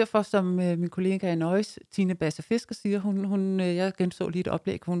det er også derfor, som min kollega i Nøjes, Tine Basse Fisker, siger, jeg genså lige et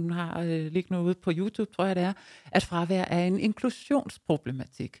oplæg, hun har liggende ude på YouTube, tror jeg det er, at fravær er en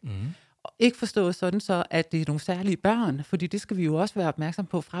inklusionsproblematik. Ikke forstået sådan så, at det er nogle særlige børn, fordi det skal vi jo også være opmærksom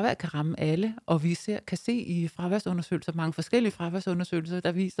på. Fravær kan ramme alle, og vi kan se i fraværsundersøgelser, mange forskellige fraværsundersøgelser,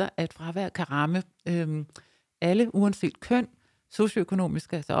 der viser, at fravær kan ramme alle, uanset køn,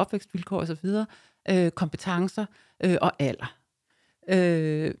 socioøkonomiske, altså opvækstvilkår osv., kompetencer og alder.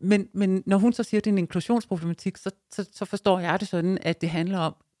 Men når hun så siger, at det er en inklusionsproblematik, så forstår jeg det sådan, at det handler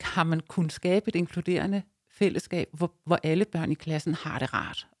om, har man kunnet skabe et inkluderende fællesskab, hvor alle børn i klassen har det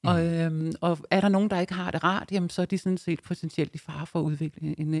rart. Og er der nogen, der ikke har det rart, jamen, så er de sådan set potentielt i fare for at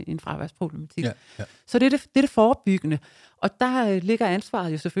udvikle en fraværsproblematik. Ja. Så det er det forebyggende. Og der ligger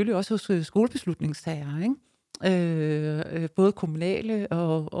ansvaret jo selvfølgelig også hos skolebeslutningstagere, ikke? Både kommunale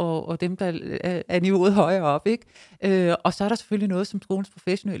og dem, der er niveauet højere op, ikke? Og så er der selvfølgelig noget, som skolens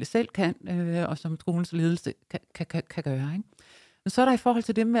professionelle selv kan, og som skolens ledelse kan gøre, ikke? Men så er der i forhold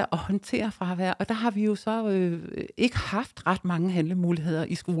til det med at håndtere fravær, og der har vi jo så ikke haft ret mange handlemuligheder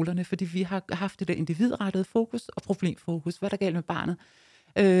i skolerne, fordi vi har haft det der individrettede fokus og problemfokus, hvad der gælder med barnet.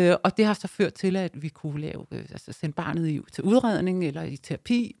 Og det har så ført til, at vi kunne sende barnet til udredning, eller i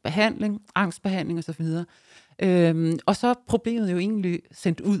terapi, behandling, angstbehandling osv. Og så er problemet jo egentlig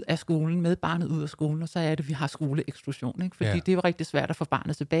sendt ud af skolen, med barnet ud af skolen, og så er det, at vi har skoleeksklusion, ikke? Fordi det er jo rigtig svært at få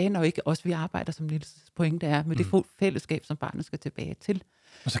barnet tilbage, når ikke også vi arbejder, som Niels pointe er, med det fællesskab, som barnet skal tilbage til.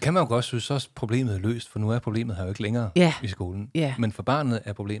 Og så kan man jo godt synes, at problemet er løst, for nu er problemet her jo ikke længere i skolen. Ja. Men for barnet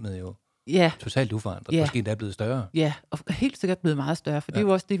er problemet jo totalt uforandret. Måske endda blevet større. Ja, og helt sikkert blevet meget større, for det er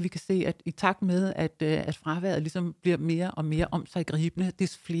jo også det, vi kan se, at i takt med, at fraværet ligesom bliver mere og mere om sig gribende,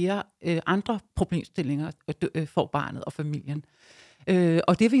 des flere andre problemstillinger får barnet og familien.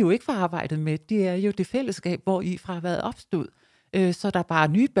 Og det vi jo ikke får arbejdet med, det er jo det fællesskab, hvor i fraværet opstod. Så der er bare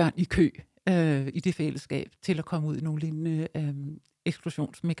nye børn i kø i det fællesskab til at komme ud i nogle lignende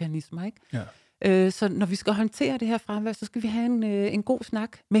eksklusionsmekanismer, ikke? Ja. Så når vi skal håndtere det her fravær, så skal vi have en god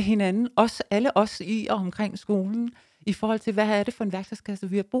snak med hinanden, alle os i og omkring skolen, i forhold til, hvad er det for en værktøjskasse,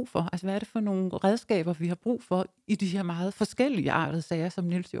 vi har brug for? Altså, hvad er det for nogle redskaber, vi har brug for i de her meget forskellige artede sager, som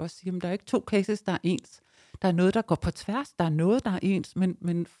Niels jo også siger, men der er ikke 2 cases, der er ens. Der er noget, der går på tværs, der er noget, der er ens,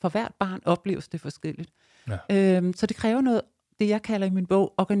 men for hvert barn opleves det forskelligt. Ja. Så det kræver noget, det jeg kalder i min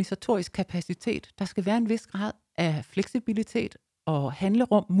bog, organisatorisk kapacitet. Der skal være en vis grad af fleksibilitet og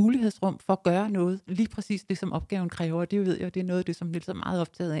handlerum, mulighedsrum for at gøre noget, lige præcis det, som opgaven kræver. Det ved jeg, det er noget af det, som Niels er meget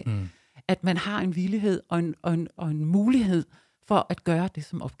optaget af. At man har en villighed og en mulighed for at gøre det,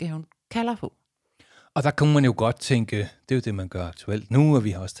 som opgaven kalder på. Og der kunne man jo godt tænke, det er jo det, man gør aktuelt nu, og vi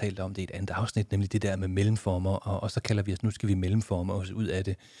har også talt om det i et andet afsnit, nemlig det der med mellemformer, og så kalder vi os, nu skal vi mellemformer os ud af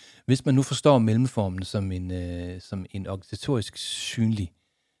det. Hvis man nu forstår mellemformen som en organisatorisk synlig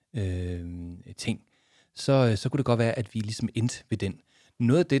ting, så kunne det godt være, at vi ligesom endte ved den.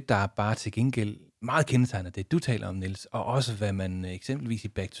 Noget af det, der bare til gengæld meget kendetegner det, du taler om, Niels, og også hvad man eksempelvis i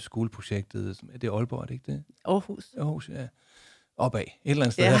Back to School-projektet, det er Aalborg, er det ikke det? Aarhus, ja. Opad. Et eller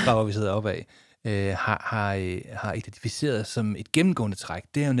andet sted herfra, hvor vi sidder opad, har identificeret som et gennemgående træk,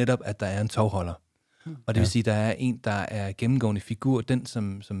 det er jo netop, at der er en tovholder. Og det vil sige, at der er en, der er gennemgående figur, den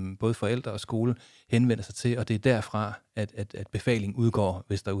som både forældre og skole henvender sig til, og det er derfra, at befaling udgår,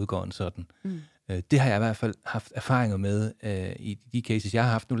 hvis der udgår en sådan. Det har jeg i hvert fald haft erfaringer med i de cases, jeg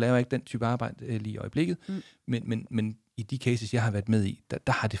har haft. Nu laver jeg ikke den type arbejde lige i øjeblikket, men i de cases, jeg har været med i,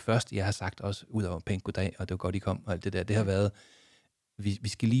 der har det første, jeg har sagt også, ud over pænt goddag, og det var godt, I kom, og alt det der, det har været, vi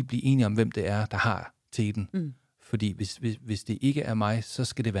skal lige blive enige om, hvem det er, der har teten. Fordi hvis det ikke er mig, så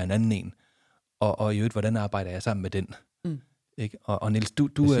skal det være en anden en. Og i øvrigt, hvordan arbejder jeg sammen med den? Ikke? Og Niels,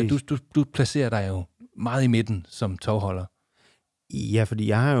 du placerer dig jo meget i midten som tovholder. Ja, fordi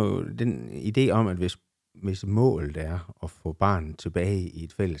jeg har jo den idé om, at hvis målet er at få barnet tilbage i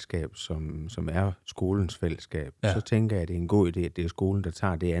et fællesskab, som er skolens fællesskab, så tænker jeg, at det er en god idé, at det er skolen, der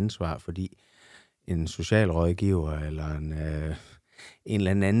tager det ansvar, fordi en socialrådgiver eller en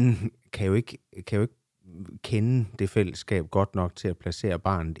eller anden kan jo ikke kende det fællesskab godt nok til at placere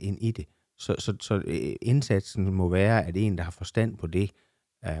barnet ind i det. Så indsatsen må være, at en, der har forstand på det,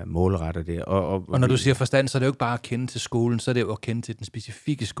 målretter det. Og når du siger forstand, så er det jo ikke bare at kende til skolen, så er det jo at kende til den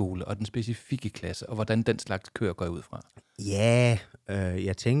specifikke skole og den specifikke klasse, og hvordan den slags kører går ud fra. Ja,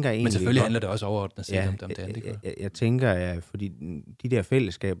 jeg tænker egentlig... Men selvfølgelig handler det også overordnet set om det andet. Jeg tænker, fordi de der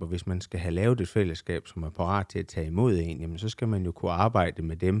fællesskaber, hvis man skal have lavet et fællesskab, som er parat til at tage imod en, jamen, så skal man jo kunne arbejde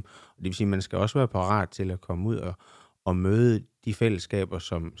med dem. Og det vil sige, at man skal også være parat til at komme ud og møde de fællesskaber,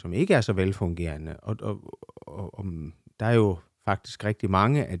 som ikke er så velfungerende. Og der er jo faktisk rigtig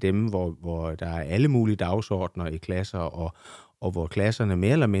mange af dem, hvor der er alle mulige dagsordner i klasser, og hvor klasserne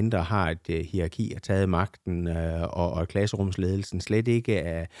mere eller mindre har et hierarki og taget magten, og klasserumsledelsen slet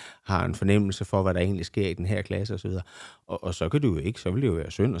ikke har en fornemmelse for, hvad der egentlig sker i den her klasse osv. Og så kan du jo ikke, så vil det jo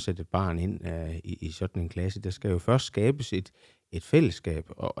være synd at sætte et barn ind i sådan en klasse. Der skal jo først skabes et fællesskab,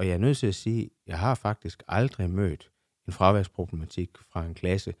 og jeg er nødt til at sige, jeg har faktisk aldrig mødt en fraværsproblematik fra en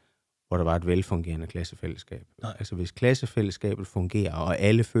klasse, hvor der var et velfungerende klassefællesskab. Nej. Altså hvis klassefællesskabet fungerer, og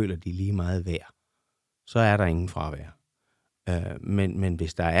alle føler, de er lige meget værd, så er der ingen fravær. Men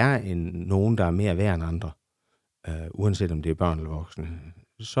hvis der er nogen, der er mere værd end andre, uanset om det er børn eller voksne,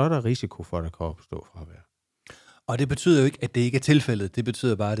 så er der risiko for, at der kan opstå fravær. Og det betyder jo ikke, at det ikke er tilfældet. Det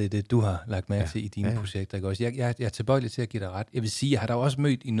betyder bare, at det er det, du har lagt mærke til i dine projekter. Ikke også? Jeg er tilbøjelig til at give dig ret. Jeg vil sige, jeg har da også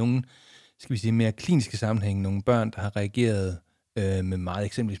mødt i nogle, skal vi sige, mere kliniske sammenhænge, nogle børn, der har reageret med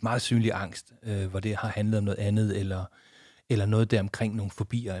eksempelvis meget synlig angst, hvor det har handlet om noget andet, eller noget der omkring nogle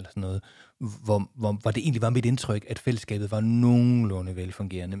fobier eller sådan noget, hvor det egentlig var mit indtryk, at fællesskabet var nogenlunde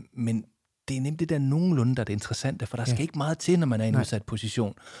velfungerende. Men det er nemlig det der nogenlunde, der er det interessante, for der skal ikke meget til, når man er i en udsat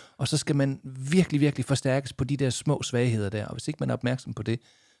position. Og så skal man virkelig, virkelig forstærkes på de der små svagheder der. Og hvis ikke man er opmærksom på det,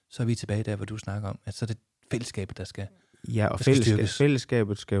 så er vi tilbage der, hvor du snakker om, at så er det fællesskabet, der skal. Ja, og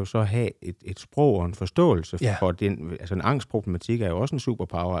fællesskabet skal jo så have et sprog og en forståelse for den. Altså en angstproblematik er jo også en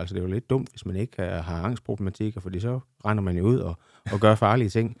superpower. Altså det er jo lidt dumt, hvis man ikke har angstproblematikker, fordi så render man jo ud og gør farlige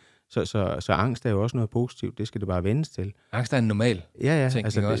ting. Så angst er jo også noget positivt. Det skal det bare vendes til. Angst er en normal ting,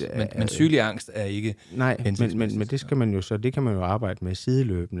 altså også. Men sygelig angst er ikke. Nej, men det skal man jo så. Det kan man jo arbejde med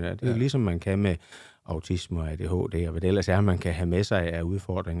sideløbende. Det er jo ligesom man kan med autisme og ADHD, og hvad det ellers er, man kan have med sig af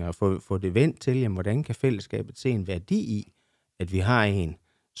udfordringer, og få det vendt til, jamen, hvordan kan fællesskabet se en værdi i, at vi har en,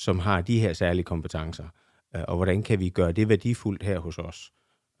 som har de her særlige kompetencer, og hvordan kan vi gøre det værdifuldt her hos os,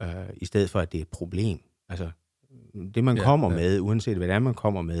 i stedet for, at det er et problem. Altså, det man kommer med, uanset hvad det er, man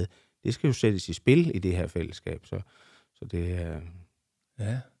kommer med, det skal jo sættes i spil i det her fællesskab, så det er...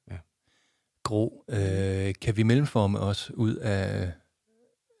 Ja. Gro, kan vi mellemforme os ud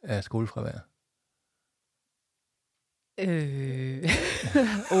af skolefravær? Er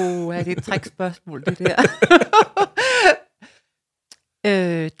det et trickspørgsmål, det der?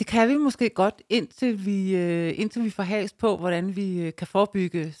 Det kan vi måske godt, indtil vi får has på, hvordan vi kan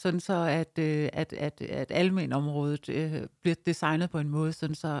forebygge, sådan så at almenområdet bliver designet på en måde,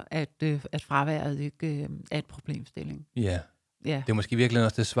 sådan så at fraværet ikke er et problemstilling. Ja. Det er måske virkelig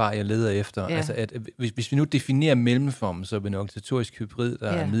også det svar, jeg leder efter. Ja. Altså, at hvis vi nu definerer mellemformen som en organisatorisk hybrid, der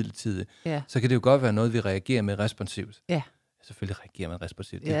er midlertidig, så kan det jo godt være noget, vi reagerer med responsivt. Ja. Selvfølgelig reagerer man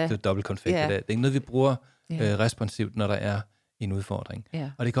responsivt. Det er dobbelt konfekt. Det er ikke noget, vi bruger responsivt, når der er en udfordring.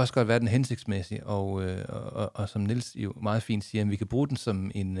 Ja. Og det kan også godt være den hensigtsmæssig, og som Niels jo meget fint siger, at vi kan bruge den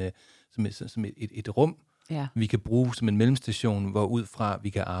som et rum, vi kan bruge som en mellemstation, hvor ud fra vi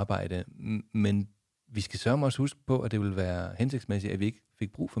kan arbejde, men vi skal sørge også huske på, at det vil være hensigtsmæssigt, at vi ikke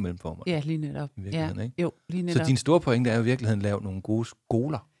fik brug for mellemformer. Ja, lige netop. Ikke? Jo, lige netop. Så din store pointe er jo i virkeligheden at lave nogle gode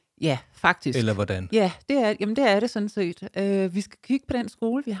skoler. Ja, faktisk. Eller hvordan? Ja, det er det sådan set. Vi skal kigge på den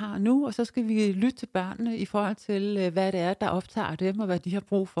skole, vi har nu, og så skal vi lytte til børnene i forhold til, hvad det er, der optager dem, og hvad de har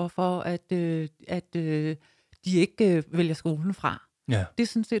brug for at de ikke vælger skolen fra. Ja. Det er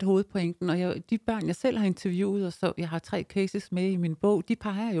sådan set hovedpointen, og de børn, jeg selv har interviewet, og så jeg har 3 cases med i min bog, de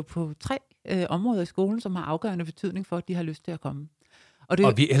peger jo på 3 områder i skolen, som har afgørende betydning for, at de har lyst til at komme.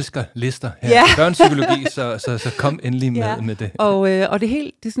 Og vi elsker lister her. Ja. Børnepsykologi, så kom endelig med det. Og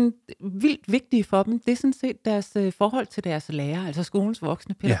det er sådan vildt vigtigt for dem, det er sådan set deres forhold til deres lærere, altså skolens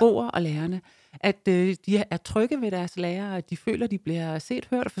voksne, pædagoger og lærerne, at de er trygge ved deres lærere, at de føler, at de bliver set,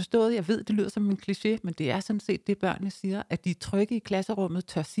 hørt og forstået. Jeg ved, det lyder som en kliché, men det er sådan set det, børnene siger, at de er trygge i klasserummet,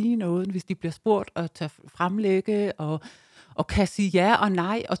 tør sige noget, hvis de bliver spurgt, og tør fremlægge, og kan sige ja og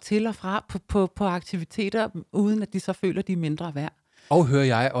nej, og til og fra på aktiviteter, uden at de så føler, at de er mindre værd. Og hører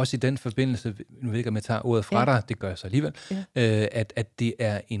jeg også i den forbindelse, nu ved ikke, om jeg tager ordet fra dig, det gør jeg så alligevel, at det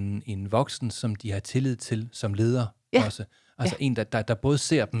er en voksen, som de har tillid til som leder også. Altså en, der både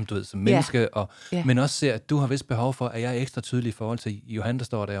ser dem, du ved, som menneske, men også ser, at du har vist behov for, at jeg er ekstra tydelig i forhold til Johan, der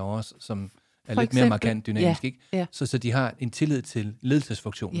står derovre, som er lidt mere markant dynamisk, ikke? Ja. Så de har en tillid til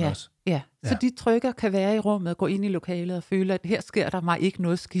ledelsesfunktionen også. Ja, så de trygger kan være i rummet, gå ind i lokalet og føle, at her sker der mig ikke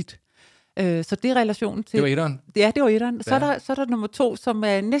noget skidt. Så det er relationen til... Det var etteren? Ja, det var etteren. Ja. Så er der nummer 2, som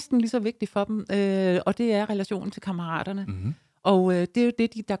er næsten lige så vigtig for dem, og det er relationen til kammeraterne. Mm-hmm. Og det er jo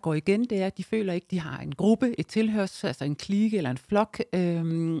det, der går igen, det er, at de føler ikke, de har en gruppe, et tilhørs, altså en klike eller en flok.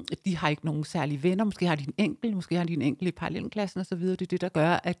 De har ikke nogen særlige venner, måske har de en enkelt i parallelklassen osv. Det er det, der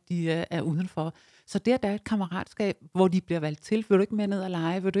gør, at de er udenfor. Så der er et kammeratskab, hvor de bliver valgt til. Vil du ikke med ned og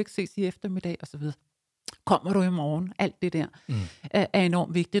lege? Vil du ikke ses i eftermiddag? Og så videre. Kommer du i morgen? Alt det der er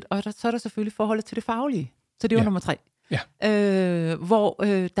enormt vigtigt. Og så er der selvfølgelig forholdet til det faglige. Så det er jo nummer 3. hvor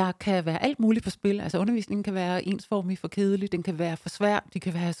der kan være alt muligt på spil. Altså undervisningen kan være ensformig for kedelig, den kan være for svær, de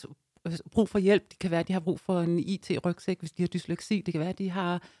kan være brug for hjælp, det kan være, at de har brug for en IT-rygsæk, hvis de har dysleksi, det kan være, at de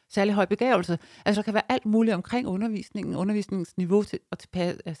har særlig høj begavelse. Altså der kan være alt muligt omkring undervisningen, undervisningens niveau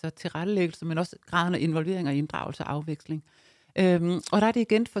og tilrettelæggelse, men også graden af involvering og inddragelse og afveksling. Og der er det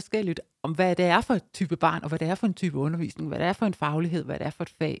igen forskelligt om, hvad det er for et type barn, og hvad det er for en type undervisning, hvad det er for en faglighed, hvad det er for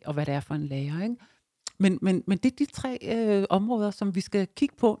et fag, og hvad det er for en lærer, ikke? Men det er de 3 områder, som vi skal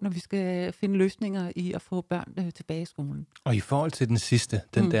kigge på, når vi skal finde løsninger i at få børn tilbage i skolen. Og i forhold til den sidste,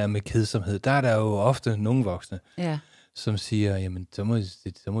 den der med kedsomhed, der er der jo ofte nogle voksne, som siger, jamen,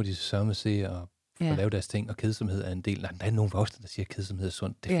 så må de sørge se og få lave deres ting, og kedsomhed er en del. Nej, der er nogle voksne, der siger, at kedsomhed er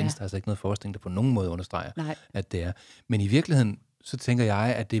sundt. Det findes der altså ikke noget forskning, der på nogen måde understreger, at det er. Men i virkeligheden, så tænker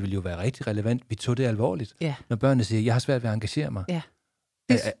jeg, at det vil jo være rigtig relevant. Vi tog det alvorligt, når børnene siger, jeg har svært ved at engagere mig. Ja.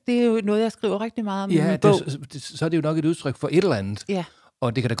 Det er jo noget, jeg skriver rigtig meget om i min bog. Så er det jo nok et udtryk for et eller andet. Ja.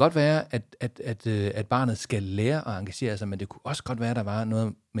 Og det kan da godt være, at barnet skal lære at engagere sig, men det kunne også godt være, at der var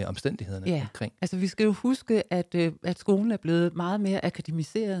noget med omstændighederne omkring. Altså vi skal jo huske, at skolen er blevet meget mere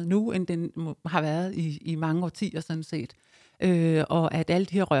akademiseret nu, end den har været i mange årtier sådan set. Og at alle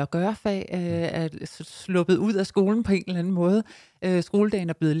de her rør-gør-fag er sluppet ud af skolen på en eller anden måde. Skoledagen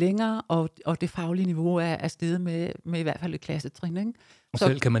er blevet længere, og det faglige niveau er steget med i hvert fald et klassetrin, ikke? Og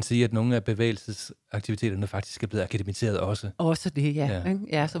selv kan man sige, at nogle af bevægelsesaktiviteterne faktisk er blevet akademiseret også. Også det,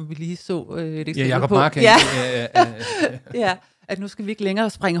 ja, som vi lige så et eksempel Jacob på. Mark. Ja, at nu skal vi ikke længere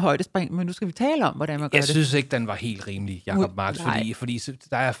springe højdespring, men nu skal vi tale om, hvordan man gør det. Jeg synes ikke, den var helt rimelig, Jacob Mark, fordi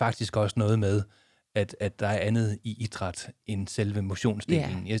der er faktisk også noget med, at der er andet i idræt end selve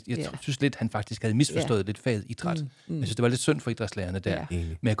motionsdelen. Jeg synes lidt, han faktisk havde misforstået lidt faget idræt. Jeg synes, det var lidt synd for idrætslærerne der. Men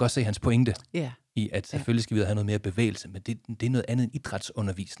jeg kan godt se hans pointe i, at selvfølgelig skal vi have noget mere bevægelse, men det er noget andet end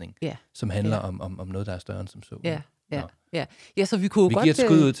idrætsundervisning, som handler om noget, der er større end som så. Ja, så vi kunne vi godt... giver et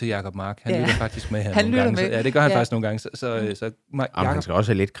skud ud til Jacob Mark. Han lytter faktisk med her han nogle gange. Med. Ja, det gør han faktisk nogle gange. Han skal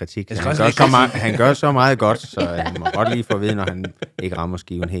også have lidt kritik. Han gør så meget godt, så han må godt lige få at vide, når han ikke rammer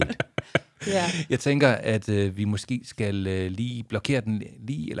skiven helt. Jeg tænker, at vi måske skal lige blokere den,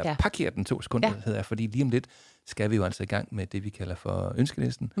 eller parkere den 2 sekunder, hedder, fordi lige om lidt skal vi jo altså i gang med det, vi kalder for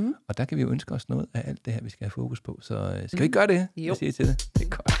ønskelisten. Og der kan vi jo ønske os noget af alt det her, vi skal have fokus på. Så skal vi ikke gøre det? Jeg siger til det. Det er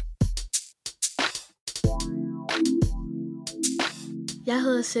godt. Jeg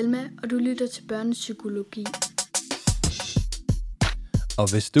hedder Selma, og du lytter til Børnepsykologi.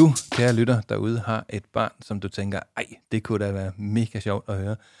 Og hvis du, kære lytter derude, har et barn, som du tænker, det kunne da være mega sjovt at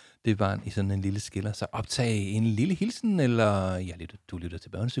høre det barn i sådan en lille skiller, så optag en lille hilsen, eller du lytter til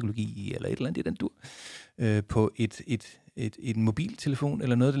børnepsykologi, eller et eller andet i den dur, på et mobiltelefon,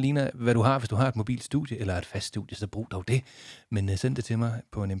 eller noget, der ligner, hvad du har. Hvis du har et mobilstudie, eller et fast studie, så brug dog det. Men send det til mig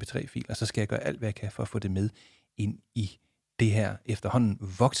på en mp3-fil, og så skal jeg gøre alt, hvad jeg kan for at få det med ind i det her efterhånden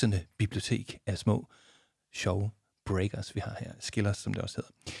voksende bibliotek af små, sjove breakers, vi har her. Skillers, som det også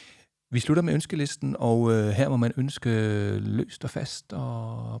hedder. Vi slutter med ønskelisten, og her må man ønske løst og fast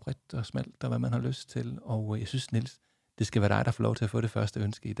og bredt og smalt, og hvad man har lyst til. Og jeg synes, Niels, det skal være dig, der får lov til at få det første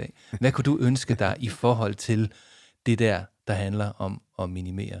ønske i dag. Hvad kunne du ønske dig i forhold til det der handler om at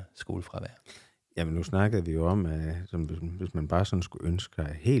minimere skolefravær? Jamen, nu snakkede vi jo om, hvis man bare sådan skulle ønske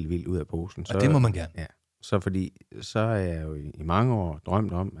sig helt vildt ud af posen. Og det må man gerne. Ja, så er jeg jo i mange år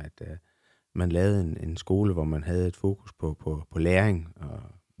drømt om, at man lavede en skole, hvor man havde et fokus på læring og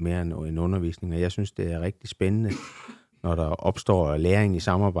mere end en undervisning. Og jeg synes, det er rigtig spændende, når der opstår læring i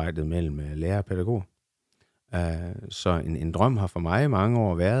samarbejdet mellem lærer og pædagog. Så en drøm har for mig i mange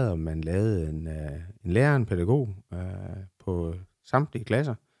år været, at man lavede en lærer og en pædagog på samtlige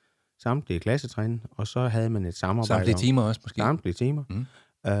klasser, samtlige klassetrin, og så havde man et samarbejde. Samtlige timer også måske? Samtlige timer.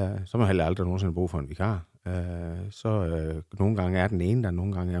 Så man heller aldrig nogensinde brug for en vikar. Nogle gange er den ene der,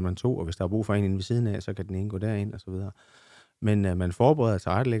 nogle gange er man 2, og hvis der er brug for en inde ved siden af, så kan den ene gå derind, og så videre. Men man forbereder,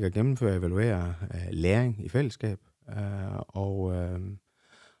 tilrettelægger, gennemfører, evaluerer læring i fællesskab,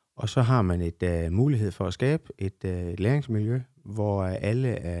 og så har man et mulighed for at skabe et læringsmiljø, hvor alle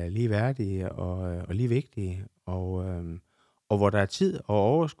er lige værdige og lige vigtige, og hvor der er tid og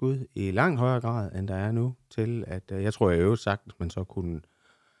overskud i langt højere grad, end der er nu, til at, jeg tror, jeg øvrigt sagt, at man så kunne,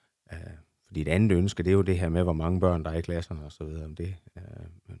 fordi et andet ønske, det er jo det her med, hvor mange børn der er i klasserne og så videre om det.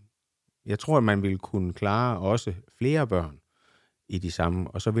 Jeg tror, at man ville kunne klare også flere børn i de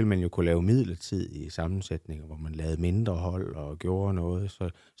samme, og så vil man jo kunne lave midlertidige sammensætninger, hvor man lavede mindre hold og gjorde noget,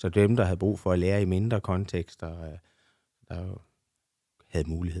 så dem, der havde brug for at lære i mindre kontekster, der havde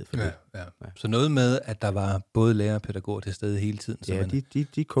mulighed for det. Ja. Så noget med, at der var både lærer og pædagoger til stede hele tiden. Ja,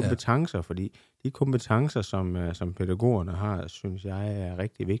 de kompetencer, fordi de kompetencer, som pædagogerne har, synes jeg er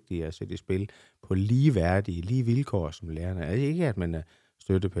rigtig vigtige at sætte i spil på lige vilkår som lærerne. Altså ikke, at man er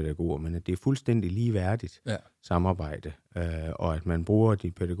støttepædagoger, men at det er fuldstændig ligeværdigt samarbejde, og at man bruger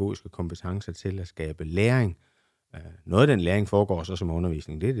de pædagogiske kompetencer til at skabe læring. Noget af den læring foregår så som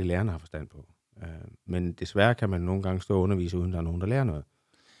undervisning. Det er det, lærerne har forstand på. Men desværre kan man nogle gange stå og undervise, uden der er nogen, der lærer noget.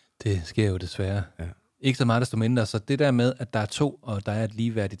 Det sker jo desværre. Ja. Ikke så meget desto mindre. Så det der med, at der er to, og der er et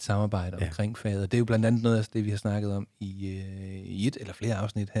ligeværdigt samarbejde omkring faget, det er jo blandt andet noget af det, vi har snakket om i et eller flere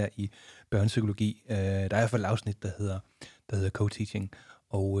afsnit her i børnepsykologi. Der er i hvert fald et afsnit, der hedder co-teaching.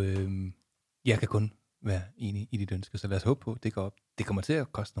 Og jeg kan kun være enig i dit ønske, så lad os håbe på, det går op. Det kommer til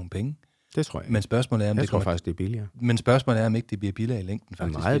at koste nogle penge. Det tror jeg. Men spørgsmålet er, om faktisk, det er billigere. Men spørgsmålet er, om ikke det bliver billigere i længden,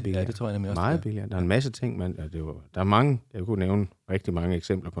 faktisk. Meget billigere. Ja, det tror jeg nemlig også. Meget billigere. Der er en masse ting, der er mange, jeg kunne nævne rigtig mange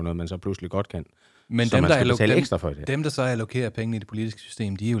eksempler på noget, man så pludselig godt kan. Men dem, ekstra for det. Dem, der så allokerer penge i det politiske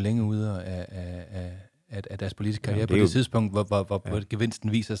system, de er jo længe ude af deres politiske karriere på det tidspunkt, hvor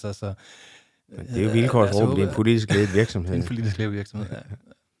gevinsten viser sig. Så, det er jo vilkårsråb, det er en politisk ledet virksomhed. En politisk ledet virksomhed,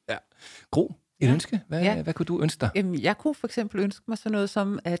 ja. Gro, et ønske? Hvad kunne du ønske dig? Jeg kunne for eksempel ønske mig sådan noget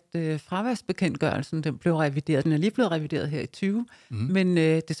som, at fraværsbekendtgørelsen, den blev revideret. Den er lige blevet revideret her i 20, men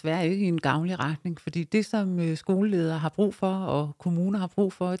desværre ikke i en gavnlig retning, fordi det, som skoleledere har brug for, og kommuner har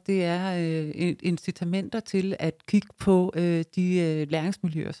brug for, det er incitamenter til at kigge på de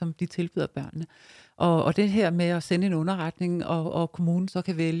læringsmiljøer, som de tilbyder børnene. Og det her med at sende en underretning, og kommunen så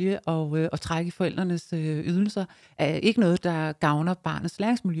kan vælge at trække forældrenes ydelser, er ikke noget, der gavner barnets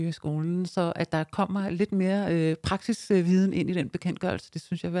læringsmiljø i skolen. Så at der kommer lidt mere praksisviden ind i den bekendtgørelse, det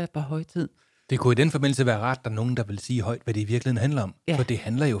synes jeg vil være på høj tid. Det kunne i den forbindelse være rart, der er nogen, der vil sige højt, hvad det i virkeligheden handler om. Ja. For det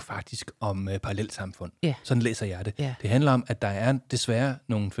handler jo faktisk om parallelsamfund. Ja. Sådan læser jeg det. Ja. Det handler om, at der er desværre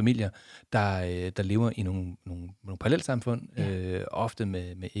nogle familier, der lever i nogle parallelsamfund, ofte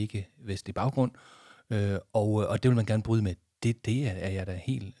med ikke-vestlig baggrund. Og det vil man gerne bryde med. Det er jeg da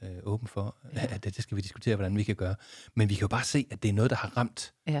helt åben for, at det skal vi diskutere, hvordan vi kan gøre. Men vi kan jo bare se, at det er noget, der har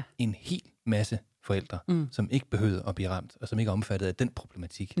ramt en hel masse forældre, som ikke behøvede at blive ramt, og som ikke er omfattet af den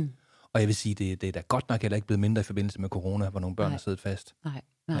problematik. Og jeg vil sige, det er da godt nok heller ikke blevet mindre i forbindelse med corona, hvor nogle børn har siddet fast.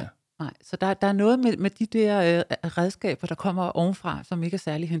 Nej. Så der er noget med de der redskaber, der kommer ovenfra, som ikke er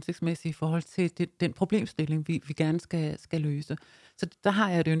særlig hensigtsmæssige i forhold til den problemstilling, vi gerne skal løse. Så der har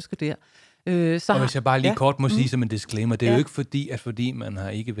jeg et ønske der. Og hvis jeg bare lige kort må sige som en disclaimer, det er jo ikke fordi man har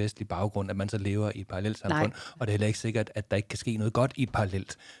ikke-vestlig baggrund, at man så lever i et parallelt samfund, og det er heller ikke sikkert, at der ikke kan ske noget godt i et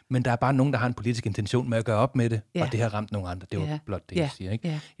parallelt. Men der er bare nogen, der har en politisk intention med at gøre op med det, og det har ramt nogle andre. Det var blot det, jeg siger. Ikke?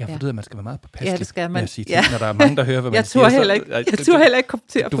 Jeg har fundet ud af, at man skal være meget påpasselig med at sige ting, når der er mange, der hører, hvad man siger. Jeg turde heller ikke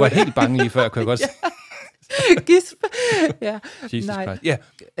kommentere på det. Du var helt bange lige før, kunne jeg godt sige. Gisp.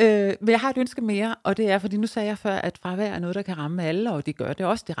 Men jeg har et ønske mere, og det er, fordi nu sagde jeg før, at fravær er noget, der kan ramme alle, og det gør det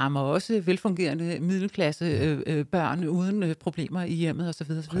også. Det rammer også velfungerende middelklasse børn uden problemer i hjemmet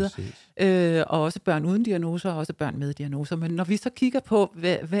osv. Og også børn uden diagnoser, og også børn med diagnoser. Men når vi så kigger på,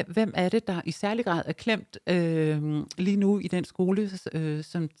 hvem er det, der i særlig grad er klemt lige nu i den skole,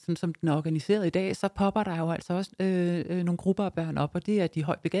 som den er organiseret i dag, så popper der jo altså også nogle grupper af børn op, og det er de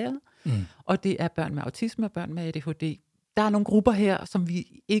højt begavede, og det er børn med autisme og børn med ADHD. Der er nogle grupper her, som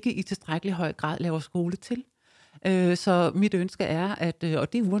vi ikke i tilstrækkelig høj grad laver skole til. Så mit ønske er, at,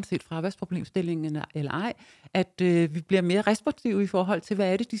 og det er uanset fraværsproblemstillingen eller ej, at vi bliver mere responsive i forhold til,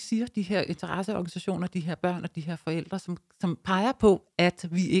 hvad er det, de siger, de her interesseorganisationer, de her børn og de her forældre, som peger på, at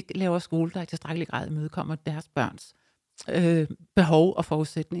vi ikke laver skole, der i tilstrækkelig grad imødekommer deres børns behov og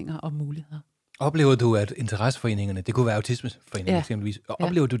forudsætninger og muligheder. Oplever du, at interesseforeningerne, det kunne være autismeforeninger eksempelvis,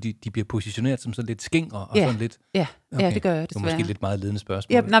 oplever du, de bliver positioneret som sådan lidt skingre og sådan lidt? Ja, det gør jeg desværre. Det var måske lidt meget ledende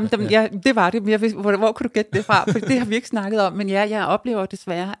spørgsmål. Det var det, men hvor kunne du gætte det fra? For det har vi ikke snakket om, men jeg oplever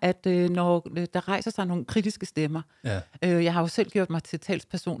desværre, at når der rejser sig nogle kritiske stemmer, jeg har jo selv gjort mig til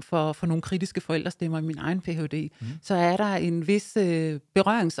talsperson for nogle kritiske forældrestemmer i min egen Ph.D., så er der en vis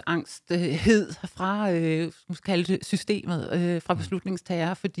berøringsangsthed fra systemet, fra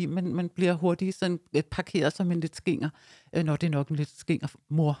beslutningstagere, fordi man bliver hurtigt sådan parkeret som en lidt skinger, når det er nok en lidt skinger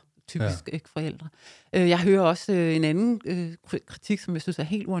mor, typisk ikke forældre. Jeg hører også en anden kritik, som jeg synes er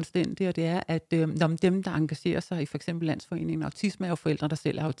helt uanstændig, og det er, at dem, der engagerer sig i for eksempel Landsforeningen Autisme, er jo forældre, der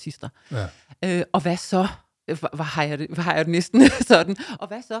selv er autister. Og hvad så? har jeg det næsten sådan. Og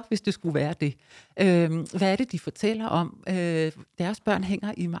hvad så, hvis det skulle være det? Hvad er det, de fortæller om? Deres børn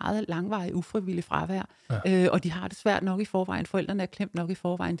hænger i meget langvarig, ufrivillig fravær, og de har det svært nok i forvejen. Forældrene er klemt nok i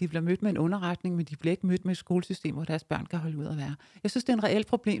forvejen. De bliver mødt med en underretning, men de bliver ikke mødt med et skolesystem, hvor deres børn kan holde ud at være. Jeg synes, det er en reel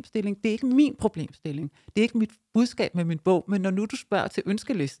problemstilling. Det er ikke min problemstilling. Det er ikke mit budskab med min bog, men når nu du spørger til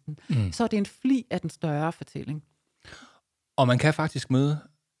ønskelisten, så er det en fli af den større fortælling. Og man kan faktisk møde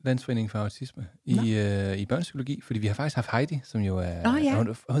Landsforeningen for Autisme i børnepsykologi, fordi vi har faktisk haft Heidi, som jo er,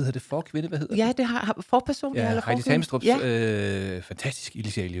 hvad hedder det, forkvinde, hvad hedder det? Ja, det har forperson. Ja, eller Heidi Samstrups fantastisk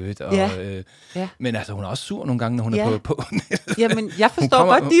ildsjæl i øvrigt, men altså hun er også sur nogle gange, når hun er på Jamen, jeg forstår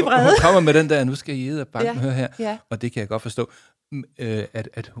godt, de er vrede. Hun kommer med den der, nu skal I æde og banken høre her, og det kan jeg godt forstå,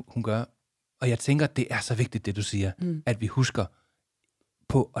 at hun gør. Og jeg tænker, det er så vigtigt, det du siger, at vi husker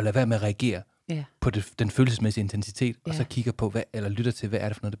på at lade være med at reagere på den følelsesmæssige intensitet, og så kigger på, eller lytter til, hvad er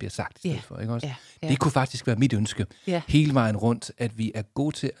det for noget, der bliver sagt i stedet for. Ikke også? Det kunne faktisk være mit ønske, hele vejen rundt, at vi er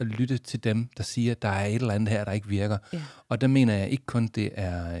gode til at lytte til dem, der siger, at der er et eller andet her, der ikke virker. Og der mener jeg ikke kun, det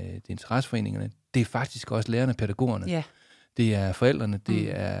er interesseforeningerne, det er faktisk også lærerne og pædagogerne. Det er forældrene, det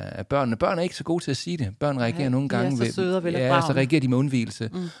er børnene. Børn er ikke så gode til at sige det. Børn reagerer nogle gange så så reagerer de med undvigelse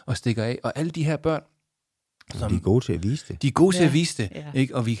og stikker af. Og alle de her børn, de er gode til at vise det. De er gode til at vise det,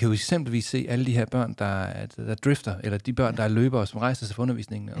 ikke? Og vi kan jo eksempelvis se alle de her børn, der drifter, eller de børn, der er løbere, som rejser sig for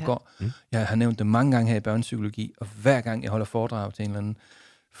undervisningen og går. Jeg har nævnt det mange gange her i børnepsykologi, og hver gang jeg holder foredrag til en eller anden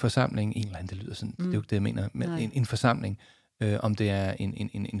forsamling, det lyder sådan, det er jo ikke det, jeg mener, men en forsamling, om det er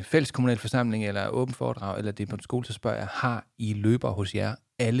en fælles kommunal forsamling, eller åben foredrag, eller det er på en skole, så spørger jeg, har I løbere hos jer?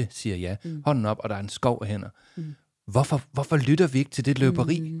 Alle siger ja. Hånden op, og der er en skov af hænder. Hvorfor lytter vi ikke til det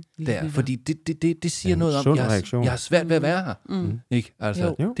løberi der? Fordi det siger noget om, jeg har svært ved at være her. Ikke?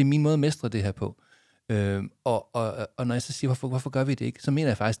 Altså, det er min måde at mestre det her på. Og når jeg så siger, hvorfor gør vi det ikke, så mener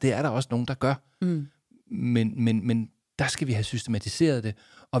jeg faktisk, det er der også nogen, der gør. Men der skal vi have systematiseret det,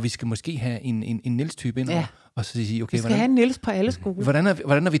 og vi skal måske have en Niels-type ind og så sige, okay, vi skal have en Niels på alle skoler.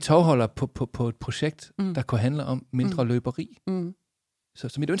 Hvordan er vi tovholder på et projekt, der kunne handle om mindre løberi?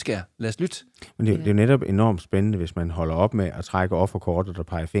 Så mit ønske er, lad os lytte. Men det er jo netop enormt spændende, hvis man holder op med at trække offerkortet og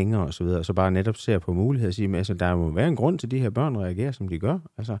pege fingre og så videre, og så bare netop ser på muligheder og sige, altså, der må være en grund til, at de her børn reagerer, som de gør.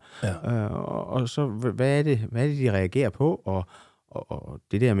 Altså, og så, hvad er det, de reagerer på? Og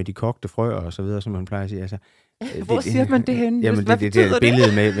det der med de kogte frøer og så videre, som man plejer at sige, altså, hvor siger man det henne? Jamen, det er et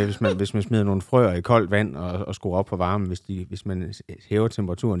billede med, hvis man smider nogle frøer i koldt vand og skruer op for varmen, hvis man hæver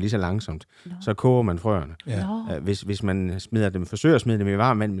temperaturen lige så langsomt, så koger man frøerne. Hvis man forsøger at smide dem i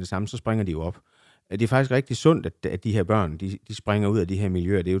varmt vand med det samme, så springer de jo op. Det er faktisk rigtig sundt, at de her børn, de springer ud af de her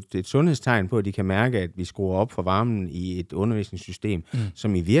miljøer. Det er jo et sundhedstegn på, at de kan mærke, at vi skruer op for varmen i et undervisningssystem,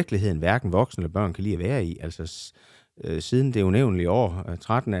 som i virkeligheden hverken voksne eller børn kan lide at være i. Altså, siden det unævnlige år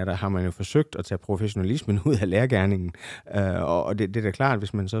 13 har man jo forsøgt at tage professionalismen ud af lærergerningen. Og det er da klart,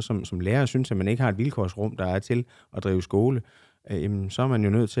 hvis man så som lærer synes, at man ikke har et vilkårsrum, der er til at drive skole, så er man jo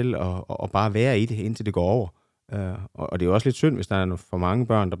nødt til at bare være i det, indtil det går over. Og det er jo også lidt synd, hvis der er for mange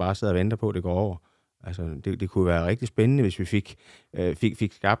børn, der bare sidder og venter på, at det går over. Altså, det kunne være rigtig spændende, hvis vi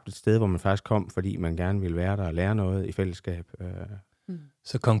fik skabt et sted, hvor man faktisk kom, fordi man gerne ville være der og lære noget i fællesskab.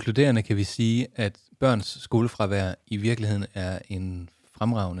 Så konkluderende kan vi sige, at børns skolefravær i virkeligheden er en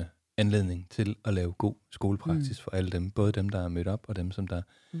fremragende anledning til at lave god skolepraksis for alle dem, både dem, der er mødt op, og dem, som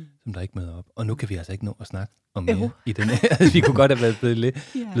der ikke møder op. Og nu kan vi altså ikke nå at snakke om mere i den her. Vi kunne godt have været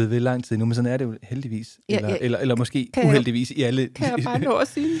blevet ved lang tid nu, men sådan er det jo heldigvis. Eller måske uheldigvis i alle. Kan jeg bare nå at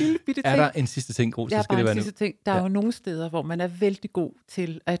sige en lille bitte ting? Er der en sidste ting, Gro, så skal det være nu. Der er jo nogle steder, hvor man er vældig god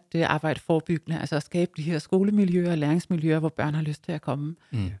til at arbejde forebyggende, altså at skabe de her skolemiljøer og læringsmiljøer, hvor børn har lyst til at komme.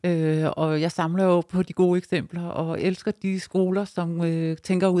 Og jeg samler jo på de gode eksempler, og elsker de skoler, som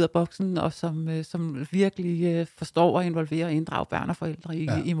tænker ud af boksen, og som virkelig forstår at involvere og inddrage børn og forældre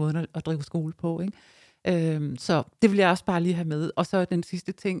i måden at drive skole på, ikke? Så det vil jeg også bare lige have med. Og så den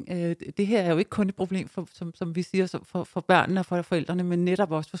sidste ting, det her er jo ikke kun et problem som vi siger, for børnene og for forældrene, men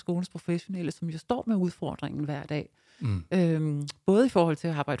netop også for skolens professionelle, som jo står med udfordringen hver dag. Både i forhold til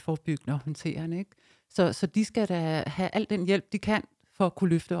at arbejde forebyggende og håndterende, ikke? Så de skal da have al den hjælp, de kan for at kunne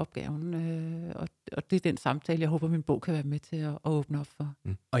løfte opgaven. Og det er den samtale, jeg håber, min bog kan være med til at åbne op for.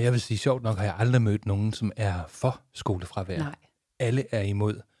 Og jeg vil sige, sjovt nok har jeg aldrig mødt nogen, som er for skolefravær. Nej. Alle er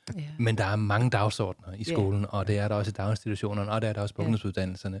imod. Ja. Men der er mange dagsordner i skolen, og det er der også i daginstitutionerne, og det er der også på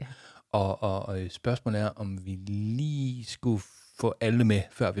ungdomsuddannelserne. Og spørgsmålet er, om vi lige skulle få alle med,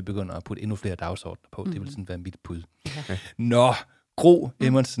 før vi begynder at putte endnu flere dagsordner på. Det vil sådan være mit bud. Nå, Gro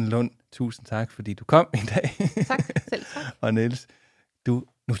Emerson Lund, tusind tak, fordi du kom i dag. Tak, selv tak. Og Niels, nu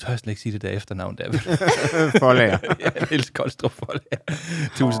tør jeg slet ikke sige det der efternavn der. Forlager. Niels Koldstrup Forlager.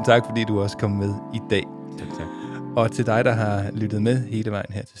 Tusind tak, fordi du også kom med i dag. Tak. Og til dig, der har lyttet med hele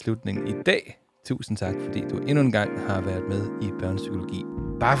vejen her til slutningen i dag, tusind tak, fordi du endnu en gang har været med i Børnepsykologi.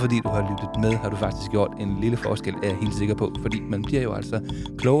 Bare fordi du har lyttet med, har du faktisk gjort en lille forskel, er jeg helt sikker på, fordi man bliver jo altså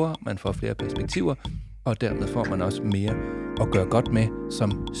klogere, man får flere perspektiver, og dermed får man også mere at gøre godt med,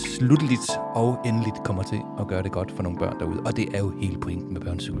 som slutteligt og endeligt kommer til at gøre det godt for nogle børn derude. Og det er jo hele pointen med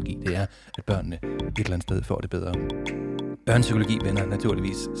børnepsykologi, det er, at børnene et eller andet sted får det bedre. Børnepsykologi vender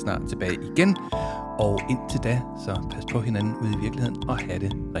naturligvis snart tilbage igen, og indtil da, så pas på hinanden ude i virkeligheden og have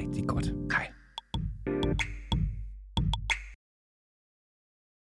det rigtig godt. Hej.